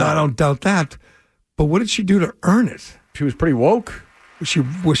right about that. I don't doubt that. But what did she do to earn it? She was pretty woke. Was she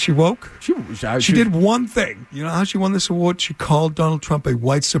woke? She did one thing. You know how she won this award? She called Donald Trump a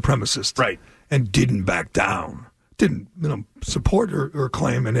white supremacist. Right. And didn't back down. Didn't support her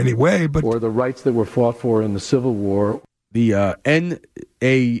claim in any way. But for the rights that were fought for in the Civil War. The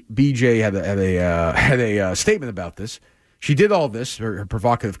NABJ had a statement about this. She did all this, her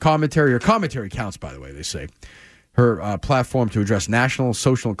provocative commentary. Her commentary counts, by the way, they say. Her platform to address national,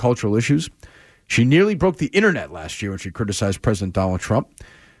 social, and cultural issues. She nearly broke the internet last year when she criticized President Donald Trump.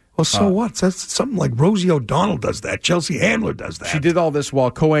 Well, so what? That's something like Rosie O'Donnell does that. Chelsea Handler does that. She did all this while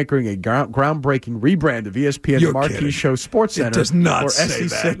co-anchoring a groundbreaking rebrand of ESPN's marquee show SportsCenter. It does not for say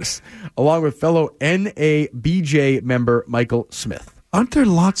SC6, that. along with fellow NABJ member Michael Smith. Aren't there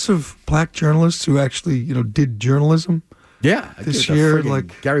lots of black journalists who actually, did journalism? Yeah, this year,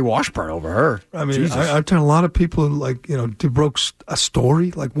 like Gary Washburn over her. I mean, aren't there a lot of people who broke a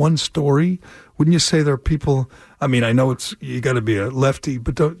story, like one story? Wouldn't you say there are people? I mean, I know you got to be a lefty,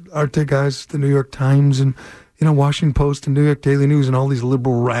 but aren't there guys, the New York Times and Washington Post and New York Daily News and all these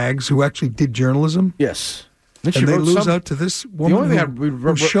liberal rags who actually did journalism? Yes. And they lose out to this woman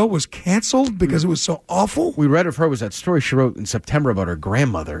whose show was canceled because it was so awful? We read of her was that story she wrote in September about her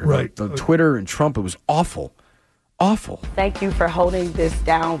grandmother. Right. On Twitter and Trump. It was awful. Awful. Thank you for holding this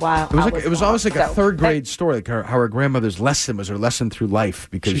down while it was almost like a third grade story, like how her grandmother's lesson was her lesson through life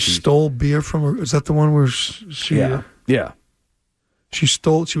because she stole beer from her. Is that the one where she? Yeah.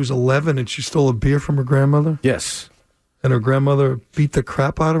 She was 11 and she stole a beer from her grandmother. Yes. And her grandmother beat the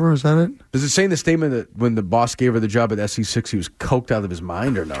crap out of her. Is that it? Does it say in the statement that when the boss gave her the job at SC6, he was coked out of his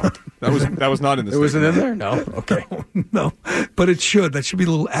mind, or no? That was not in the statement. It wasn't in there? No? Okay. No. But it should. That should be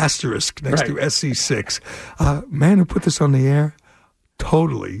a little asterisk next to SC6. Man who put this on the air,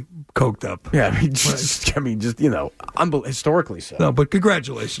 totally coked up. Yeah, historically so. No, but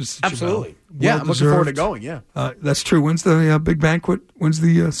congratulations to Absolutely. Jamel. Yeah, I'm looking forward to going, yeah. That's true. When's the big banquet? When's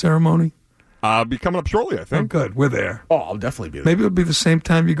the ceremony? Be coming up shortly, I think. Oh, good. We're there. Oh, I'll definitely be there. Maybe it'll be the same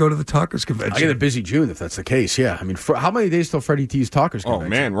time you go to the Talkers Convention. I get a busy June if that's the case, yeah. I mean, how many days till Freddie T's Talkers Convention? Oh,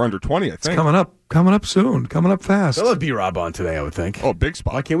 man, we're under 20, I think. It's coming up soon. Coming up fast. They'll have B-Rob on today, I would think. Oh, big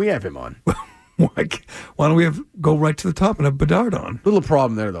spot. Why can't we have him on? Why don't we go right to the top and have Bedard on? Little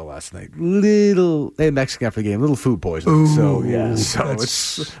problem there, though, last night. They had Mexican after the game. Little food poisoning. So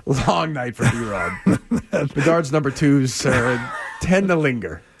it's a long night for B-Rob. Bedard's number twos tend to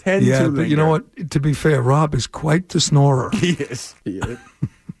linger. But you know what? To be fair, Rob is quite the snorer. He is. You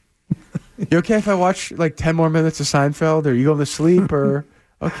okay if I watch like 10 more minutes of Seinfeld, or you going to sleep, or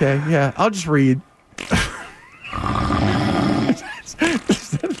okay, yeah, I'll just read.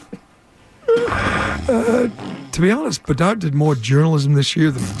 To be honest, Bedard did more journalism this year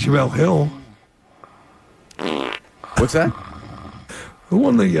than Jamel Hill. What's that? Who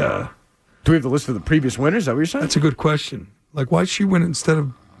won the? Do we have the list of the previous winners? Is that what you're saying? That's a good question. Like, why'd she win instead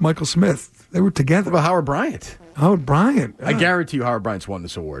of Michael Smith? They were together. What about Howard Bryant? Howard Bryant. I guarantee you Howard Bryant's won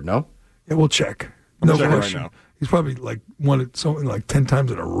this award, no? Yeah, we'll check. No question. Right now. He's probably won it something like 10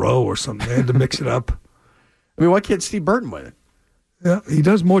 times in a row or something. They had to mix it up. I mean, why can't Steve Burton win it? Yeah, he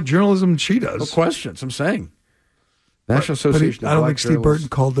does more journalism than she does. No question. That's what I'm saying. National Association. I don't think Steve Burton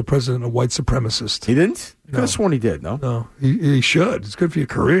called the president a white supremacist. He didn't? I could have sworn he did, no? No, he should. It's good for your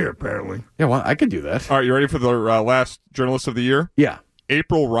career, apparently. Yeah, well, I could do that. All right, you ready for the last Journalist of the Year? Yeah.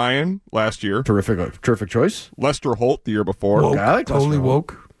 April Ryan last year. Terrific choice. Lester Holt the year before. Woke. I like totally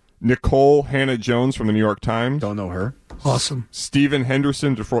woke. Nicole Hannah-Jones from the New York Times. Don't know her. Awesome. Stephen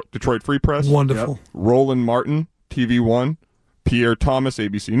Henderson, Detroit Free Press. Wonderful. Yep. Roland Martin, TV One. Pierre Thomas,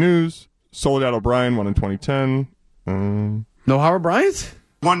 ABC News. Soledad O'Brien, won in 2010. No Howard Bryant?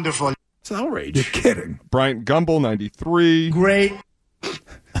 Wonderful. It's an outrage. You're kidding. Bryant Gumbel, 93. Great.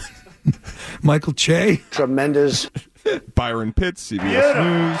 Michael Che. Tremendous. Byron Pitts, CBS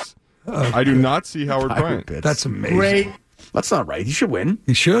News. I do not see Howard Bryant. That's amazing. Great. That's not right. He should win.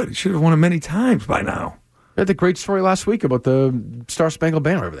 He should. He should have won it many times by now. We had the great story last week about the Star Spangled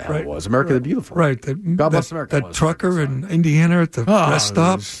Banner, whatever the hell it was. America the Beautiful. Right. God bless America. That trucker in Indiana at the rest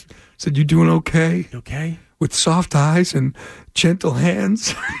stop said, "You doing okay? Okay." With soft eyes and gentle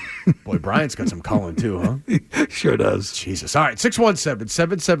hands. Boy, Bryant's got some calling too, huh? He sure does. Jesus. All right,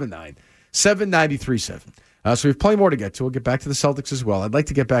 617-779-7937. So we have plenty more to get to. We'll get back to the Celtics as well. I'd like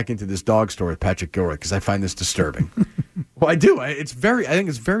to get back into this dog story with Patrick Gilroy because I find this disturbing. Well, I do. I think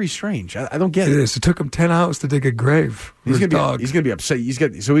it's very strange. I don't get it. It is. It took him 10 hours to dig a grave for his dog. He's going to be upset. He's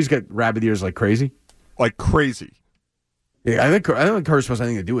got rabbit ears like crazy? Like crazy. Yeah, I think Kirk has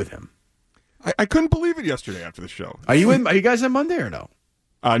anything to do with him. I couldn't believe it yesterday after the show. Are you guys in Monday or no?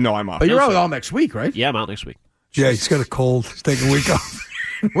 No, I'm off. But you're out all next week, right? Yeah, I'm out next week. Yeah, he's got a cold. He's taking a week off.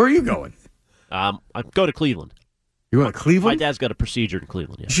 Where are you going? I go to Cleveland. You going to Cleveland? My dad's got a procedure in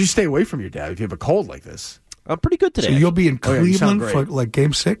Cleveland. Yeah. You should stay away from your dad if you have a cold like this. I'm pretty good today. So you'll be in Cleveland for like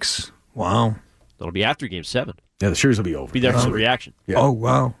Game 6? Wow. That'll be after Game 7. Yeah, the series will be over. Be there for the reaction. Yeah. Oh,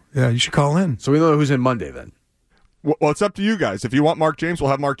 wow. Yeah, you should call in. So we know who's in Monday then. Well, it's up to you guys. If you want Mark James,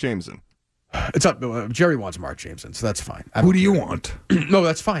 we'll have Mark James in. It's up. Jerry wants Mark James in, so that's fine. Who do you want? No,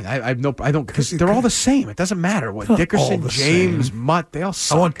 that's fine. I don't because they're all the same. It doesn't matter what Dickerson, James, Mutt. They all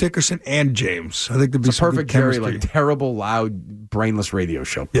suck. I want Dickerson and James. I think there'd be it's a some perfect good Jerry, chemistry. like terrible, loud, brainless radio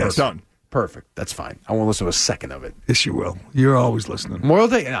show. Yes, done. Perfect. That's fine. I won't listen to a second of it. Yes, you will. You're always listening. Memorial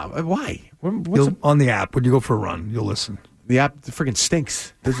Day? No, why? On the app when you go for a run, you'll listen. The app freaking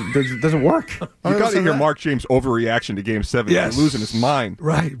stinks. Doesn't work. You got to hear Mark James' overreaction to Game 7. Yes. He's losing his mind.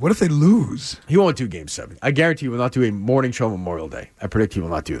 Right. What if they lose? He won't do Game 7. I guarantee he will not do a morning show Memorial Day. I predict he will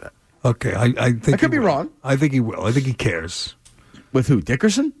not do that. Okay, I think I could be will. wrong. I think he will. I think he cares. With who?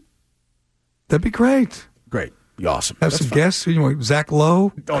 Dickerson? That'd be great. Great. Be awesome. Have some guests. You want Zach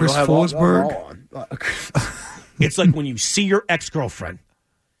Lowe, Chris Forsberg. It's like when you see your ex-girlfriend,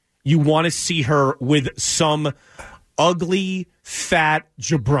 you want to see her with some ugly, fat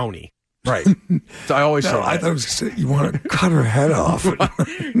jabroni. Right. So I always say I thought it was you want to cut her head off. You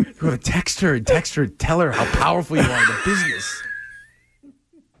want to text her and tell her how powerful you are in the business.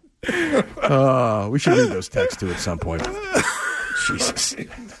 We should read those texts too at some point. Jesus.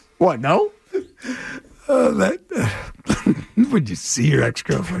 What, no? Would you see your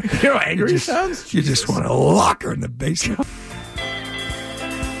ex-girlfriend? You know how angry he sounds? You just want to lock her in the basement.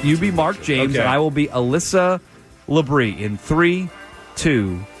 You be Mark James, and I will be Alyssa Labrie in 3,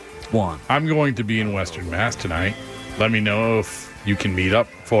 2, 1. I'm going to be in Western Mass tonight. Let me know if you can meet up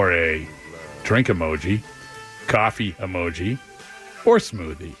for a drink emoji, coffee emoji, or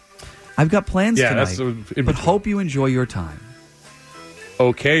smoothie. I've got plans tonight, that's but hope you enjoy your time.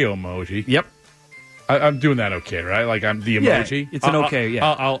 Okay emoji. Yep. I'm doing that okay, right? Like I'm the emoji. Yeah, it's an okay, yeah.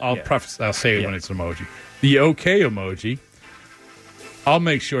 I'll preface. I'll say it when it's an emoji. The okay emoji. I'll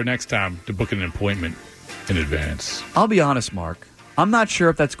make sure next time to book an appointment in advance. I'll be honest, Mark. I'm not sure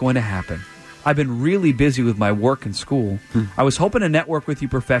if that's going to happen. I've been really busy with my work and school. I was hoping to network with you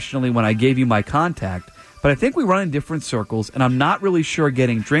professionally when I gave you my contact, but I think we run in different circles, and I'm not really sure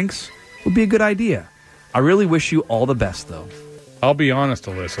getting drinks would be a good idea. I really wish you all the best, though. I'll be honest,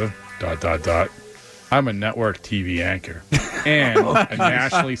 Alyssa. ... I'm a network TV anchor and a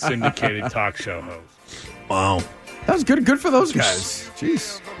nationally syndicated talk show host. Wow. That was good for those guys.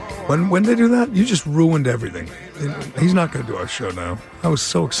 Jeez. When they do that, you just ruined everything. He's not going to do our show now. I was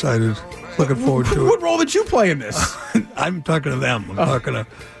so excited. Looking forward to it. What role did you play in this? I'm talking to them. I'm talking to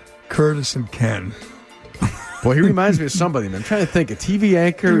Curtis and Ken. Boy, he reminds me of somebody, man. I'm trying to think. A TV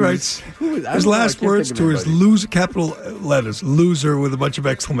anchor. He writes his last words to his loser, capital letters, loser with a bunch of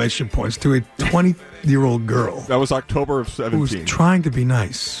exclamation points, to a 20-year-old girl. That was October of 17. Who was trying to be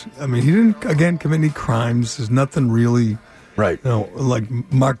nice. I mean, he didn't, again, commit any crimes. There's nothing really... Right. You know, like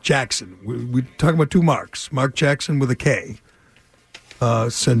Mark Jackson. We're talking about two Marks. Mark Jackson with a K.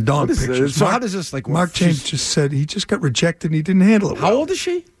 Send Dawn pictures. So how does this, like... Mark James just said he just got rejected and he didn't handle it well. How old is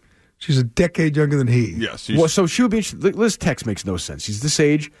she? She's a decade younger than he. Yes. Well, so she would be interested. This text makes no sense. She's this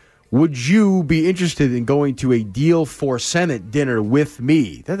age. Would you be interested in going to a deal for Senate dinner with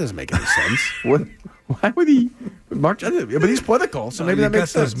me? That doesn't make any sense. Why would he? Mark, but he's political, so maybe that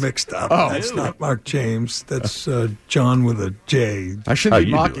makes sense. Those mixed up. Oh, that's not Mark James. That's John with a J. I shouldn't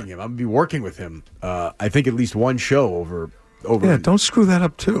be mocking him. I'm going to be working with him. I think at least one show over. Yeah, don't screw that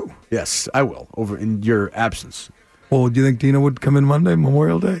up too. Yes, I will. Over in your absence. Well, do you think Dina would come in Monday,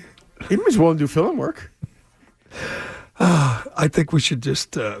 Memorial Day? He was willing to do fill-in work. I think we should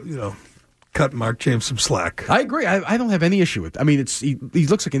just, cut Mark James some slack. I agree. I don't have any issue with it. I mean, he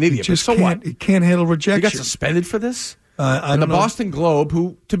looks like an idiot, Just but so what? He can't handle rejection. He got suspended for this? And the Boston Globe,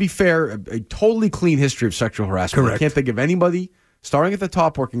 who, to be fair, a totally clean history of sexual harassment. Correct. I can't think of anybody starting at the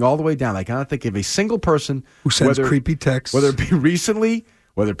top, working all the way down. I cannot think of a single person who sends creepy texts. Whether it be recently,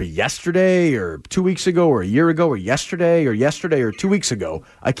 whether it be yesterday or 2 weeks ago or a year ago or yesterday or 2 weeks ago.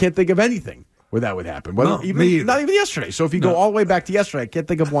 I can't think of anything where that would happen. Not even yesterday. So if you go all the way back to yesterday, I can't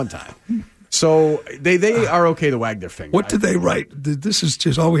think of one time. So they are okay to wag their finger. What did they write? This is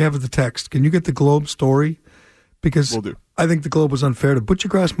just all we have of the text. Can you get the Globe story? Because Will do. I think the Globe was unfair to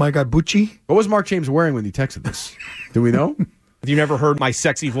Butchergrass, my guy Butchie. What was Mark James wearing when he texted this? Do we know? Have you never heard my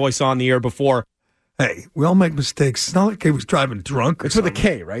sexy voice on the air before? Hey, we all make mistakes. It's not like he was driving drunk. It's with a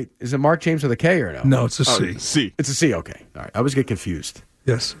K, right? Is it Mark James with a K or no? No, it's a C. C. It's a C, okay. All right. I always get confused.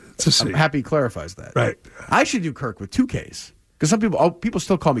 Yes, it's a C. I'm happy he clarifies that. Right. I should do Kirk with two Ks. Because some people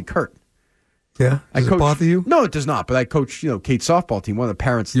still call me Kurt. Yeah? Does it bother you? No, it does not. But I coached, Kate's softball team. One of the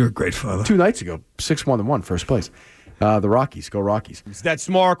parents. You're a great father. 2 nights ago, 6-1-1, first place. The Rockies. Go Rockies. That's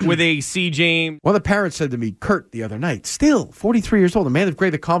Mark with a C, James. One of the parents said to me, Kurt, the other night, still 43 years old, a man of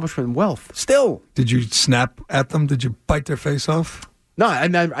great accomplishment and wealth. Still. Did you snap at them? Did you bite their face off? No,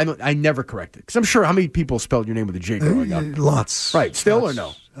 I never corrected. Because I'm sure how many people spelled your name with a J growing up? Lots. Right. Still Lots. or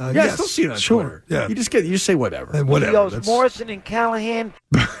no? Yes. I still see it on Sure. Twitter. Yeah. You just say whatever. Whatever. Morrison and Callahan.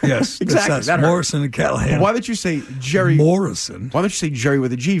 Yes. Exactly. That's That hurt. Morrison and Callahan. Well, why don't you say Gerry Morrison? Why don't you say Gerry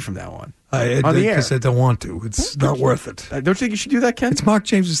with a G from now on? On the air. Because I don't want to. It's not worth it. Don't you think you should do that, Ken? It's Mark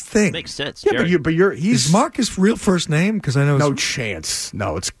James's thing. Makes sense. Yeah, Gerry. but he's Is Mark his real first name? Because I know no chance.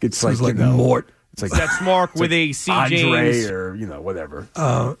 No, it's sounds like Mort. It's like That's Mark with a C, Andre James. or whatever.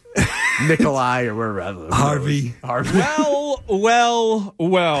 Nikolai or wherever. I don't know. Harvey.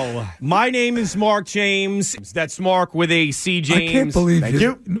 Well. My name is Mark James. That's Mark with a C, James. I can't believe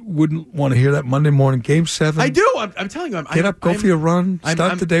you wouldn't want to hear that Monday morning, Game 7. I do. I'm telling you. Get up, go for your run,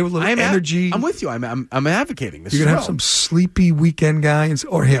 start the day with a little energy. I'm with you. I'm advocating this. You're going to have some sleepy weekend guy,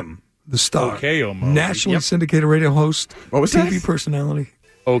 or him, the star. Okay, emoji. Nationally syndicated radio host. What was TV that? personality.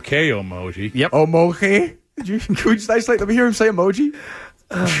 Okay, emoji. Yep. Emoji? Can we just isolate? Let me hear him say emoji.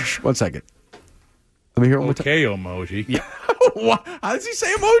 1 second. Let me hear him. Okay, emoji. Yep. What? How does he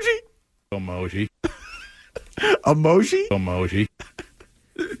say emoji? Emoji. Emoji? Emoji.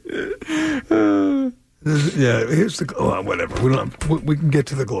 Yeah, here's the whatever. We can get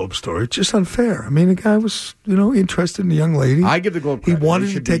to the Globe story. It's just unfair. I mean, the guy was interested in a young lady. I give the Globe He credit.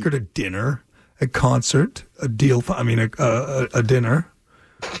 wanted to take her to dinner, a concert, a deal. A dinner.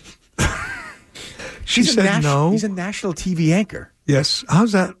 She said no. He's a national TV anchor. Yes.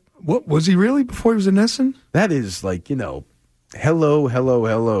 How's that? What was he really before he was in Essen? That is like, hello,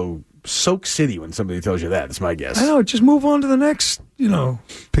 Soak City when somebody tells you that. That's my guess. I know. Just move on to the next,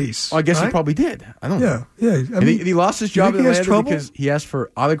 piece. Well, I guess right? he probably did. I don't know. Yeah. And he lost his job in he has Atlanta trouble? because he asked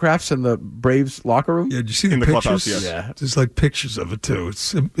for autographs in the Braves locker room. Yeah, did you see the In the pictures? clubhouse, yes. Yeah. There's like pictures of it too.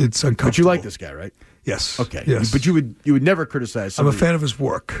 It's uncomfortable. But you like this guy, right? Yes. Okay. Yes. But you would never criticize I'm a somebody. fan of his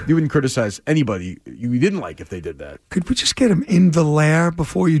work. You wouldn't criticize anybody you didn't like if they did that. Could we just get him in the lair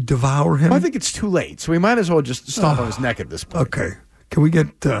before you devour him? Well, I think it's too late, so we might as well just stomp on his neck at this point. Okay. Can we get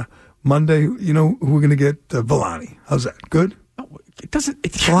Monday? You know who we're going to get? Villani. How's that? Good. No, it doesn't.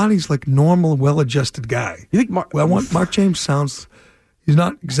 Villani's like normal, well-adjusted guy. You think Mark? Well, Mark James sounds. He's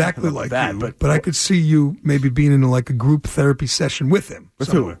not exactly like that, you, but I could see you maybe being in like a group therapy session with him. With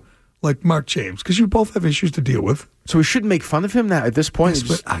somewhere. who? Like Mark James, because you both have issues to deal with. So we shouldn't make fun of him now at this point.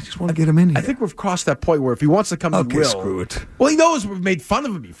 Yes, but I just want to get him in here. I think we've crossed that point where if he wants to come, Okay, he will. screw it. Well, he knows we've made fun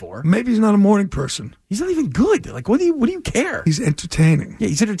of him before. Maybe he's not a morning person. He's not even good. Like, what do you care? He's entertaining. Yeah,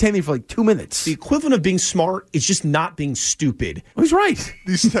 he's entertaining for like 2 minutes. The equivalent of being smart is just not being stupid. Well, he's right.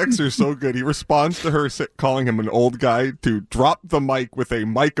 These texts are so good. He responds to her calling him an old guy to drop the mic with a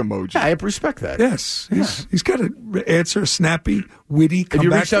mic emoji. Yeah, I respect that. Yes, he's got to answer snappy, witty. Have you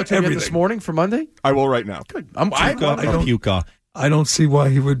back reached out to him everything. yet this morning for Monday? I will right now. Good. I don't see why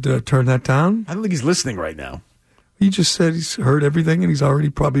he would turn that down. I don't think he's listening right now. He just said he's heard everything and he's already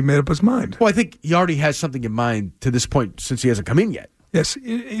probably made up his mind. Well, I think he already has something in mind to this point since he hasn't come in yet. Yes,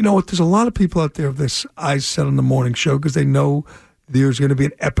 you know what? There's a lot of people out there of this I said on the morning show because they know there's going to be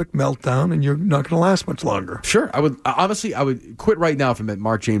an epic meltdown and you're not going to last much longer. Sure. I would honestly, I would quit right now if I met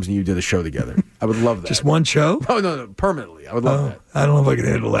Mark James and you did a show together. I would love that. Just one show? No, permanently. I would love that. I don't know if I can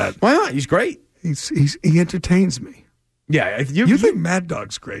handle that. Why not? He's great. He entertains me. Yeah, you think Mad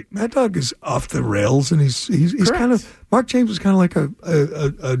Dog's great? Mad Dog is off the rails, and he's kind of Mark James is kind of like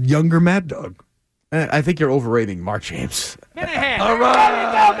a younger Mad Dog. I think you're overrating Mark James. All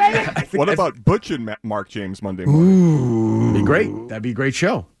right. What about Butch and Mark James Monday morning? Be great. That'd be a great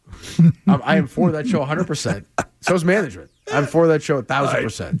show. I am for that show 100%. So is management. I'm for that show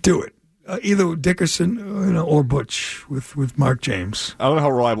 1,000%. Do it. Either Dickerson or Butch with Mark James. I don't know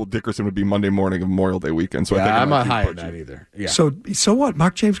how reliable Dickerson would be Monday morning of Memorial Day weekend. So I think I'm not high on that either. Yeah. So what?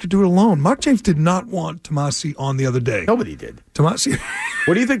 Mark James could do it alone. Mark James did not want Tomasi on the other day. Nobody did. Tomasi.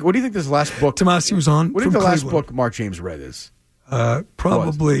 What do you think? What do you think this last book? Tomasi was on. What do you think the last book Mark James read is?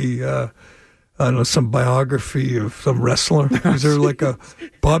 Probably. I don't know, some biography of some wrestler. Is there like a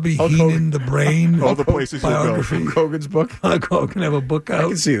Bobby Heenan, the Brain? All the places biography. Hulk Hogan's book? Hulk Hogan have a book out? I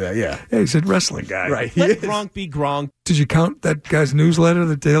can see that, yeah. Yeah, he's a wrestling guy. Right. Let Gronk be Gronk. Did you count that guy's newsletter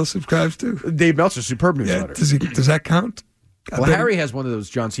that Dale subscribes to? Dave Meltzer's superb newsletter. Does that count? Well, Harry has one of those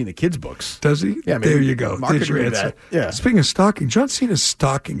John Cena kids books. Does he? Yeah, there you go. Mark There's your could read answer. that. Yeah. Speaking of stalking, John Cena's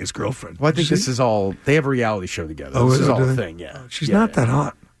stalking his girlfriend. Well, I think this is all. They have a reality show together. Oh, this is all do a they? thing. Yeah. She's not that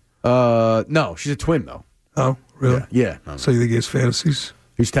hot. No, she's a twin though. Oh, really? Yeah. So you think he has fantasies?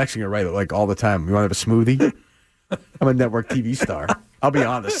 He's texting her like all the time. You want to have a smoothie? I'm a network TV star. I'll be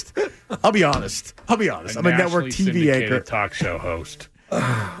honest. I'm a network TV anchor, talk show host. All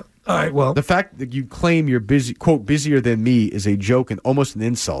right. Well, the fact that you claim you're busy, quote, busier than me, is a joke and almost an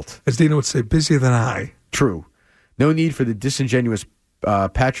insult. As Dina would say, busier than I. True. No need for the disingenuous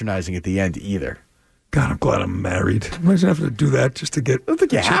patronizing at the end either. God, I'm glad I'm married. Imagine having to do that just to get. I don't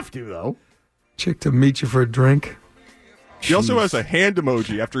think you have to though. Chick to meet you for a drink. He also has a hand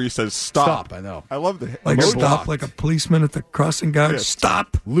emoji after he says stop. Stop, I know. I love the Like emoji. stop, like a policeman at the crossing guard. Yeah.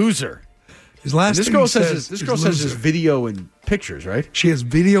 Stop, loser. His last. This thing girl he says says his video and pictures, right? She has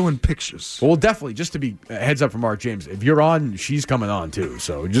video and pictures. Well, definitely. Just to be heads up from Mark James, if you're on, she's coming on too.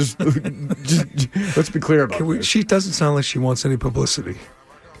 So just let's be clear about this. She doesn't sound like she wants any publicity.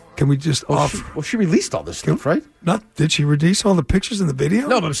 Can we just offer? She released all this stuff, right? Did she release all the pictures in the video?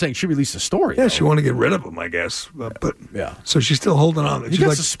 No, but I'm saying she released a story. Yeah, though. she wanted to get rid of them, I guess. But yeah, so she's still holding on. He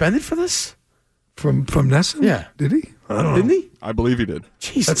got suspended for this from Nesson. Yeah, did he? I don't know. Didn't he? I believe he did.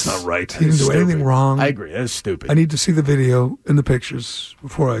 Jesus, that's not right. He didn't do anything wrong. I agree. That is stupid. I need to see the video and the pictures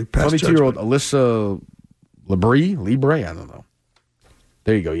before I pass. 22-year-old Alyssa Libre. I don't know.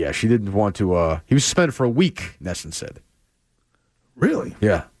 There you go. Yeah, she didn't want to. He was suspended for a week. Nesson said. Really?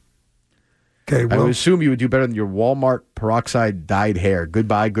 Yeah. Okay, I would assume you would do better than your Walmart peroxide dyed hair.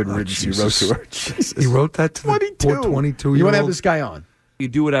 Goodbye, good riddance. He wrote to her. Jesus. He wrote that to 22. the 22-year-old. You want to have this guy on? You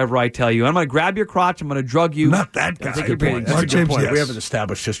do whatever I tell you. I'm going to grab your crotch. I'm going to drug you. Not that guy. That's a good point. That's a good point. We have an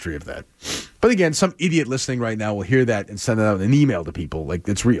established history of that. But again, some idiot listening right now will hear that and send it out an email to people like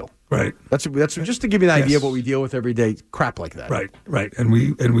it's real. Right. That's just to give you an idea of what we deal with every day. Crap like that. Right. And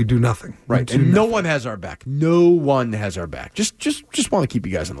we do nothing. Right. And no one has our back. No one has our back. Just want to keep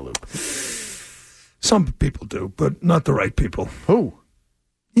you guys in the loop. Some people do, but not the right people. Who?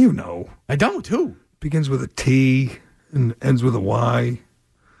 You know. I don't. Who? Begins with a T and ends with a Y.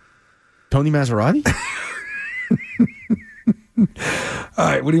 Tony Maserati? All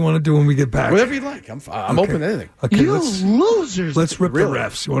right, what do you want to do when we get back? Whatever you like. I'm open to anything. Okay, You losers. Let's rip the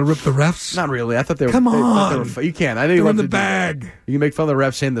refs. You want to rip the refs? Not really. I thought they were. Come I thought on. they were, you can. I know you They're love in the to do that. bag. You can make fun of the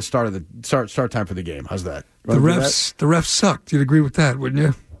refs saying the start time for the game. How's that? The refs sucked. You'd agree with that, wouldn't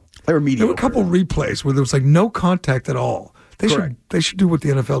you? They were mediocre. There were a couple replays where there was like no contact at all. They should do what the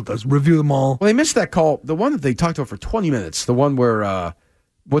NFL does. Review them all. Well, they missed that call. The one that they talked about for 20 minutes. The one where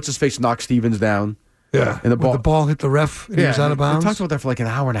what's his face knocked Stevens down. Yeah, and the ball hit the ref and he was out of bounds. They talked about that for like an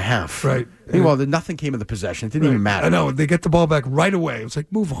hour and a half. Right. Meanwhile, nothing came of the possession. It didn't even matter. I know. They get the ball back right away. It was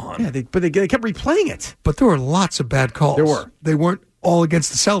like, move on. Yeah, but they kept replaying it. But there were lots of bad calls. There were. They weren't all against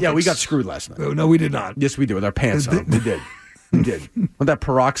the Celtics. Yeah, we got screwed last night. No, we did not. Yes, we did with our pants on. We did. We did. Want that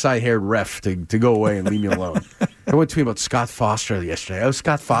peroxide-haired ref to go away and leave me alone. I went tweeting about Scott Foster yesterday. Oh,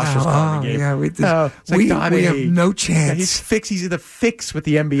 Scott Foster's calling the game. Yeah, we have no chance. Yeah, he's in the fix with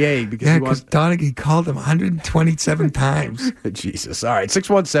the NBA because Donaghy called him 127 times. Jesus. All right,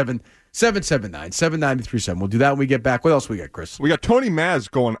 617-779-7937. We'll do that when we get back. What else we got, Chris? We got Tony Maz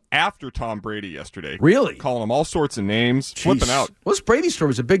going after Tom Brady yesterday. Really? Calling him all sorts of names, flipping out. Well, this Brady story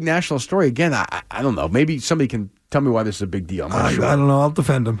was a big national story. Again, I don't know. Maybe somebody can tell me why this is a big deal. I'm not sure. I don't know. I'll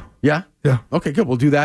defend him. Yeah? Yeah. Okay, good. We'll do that.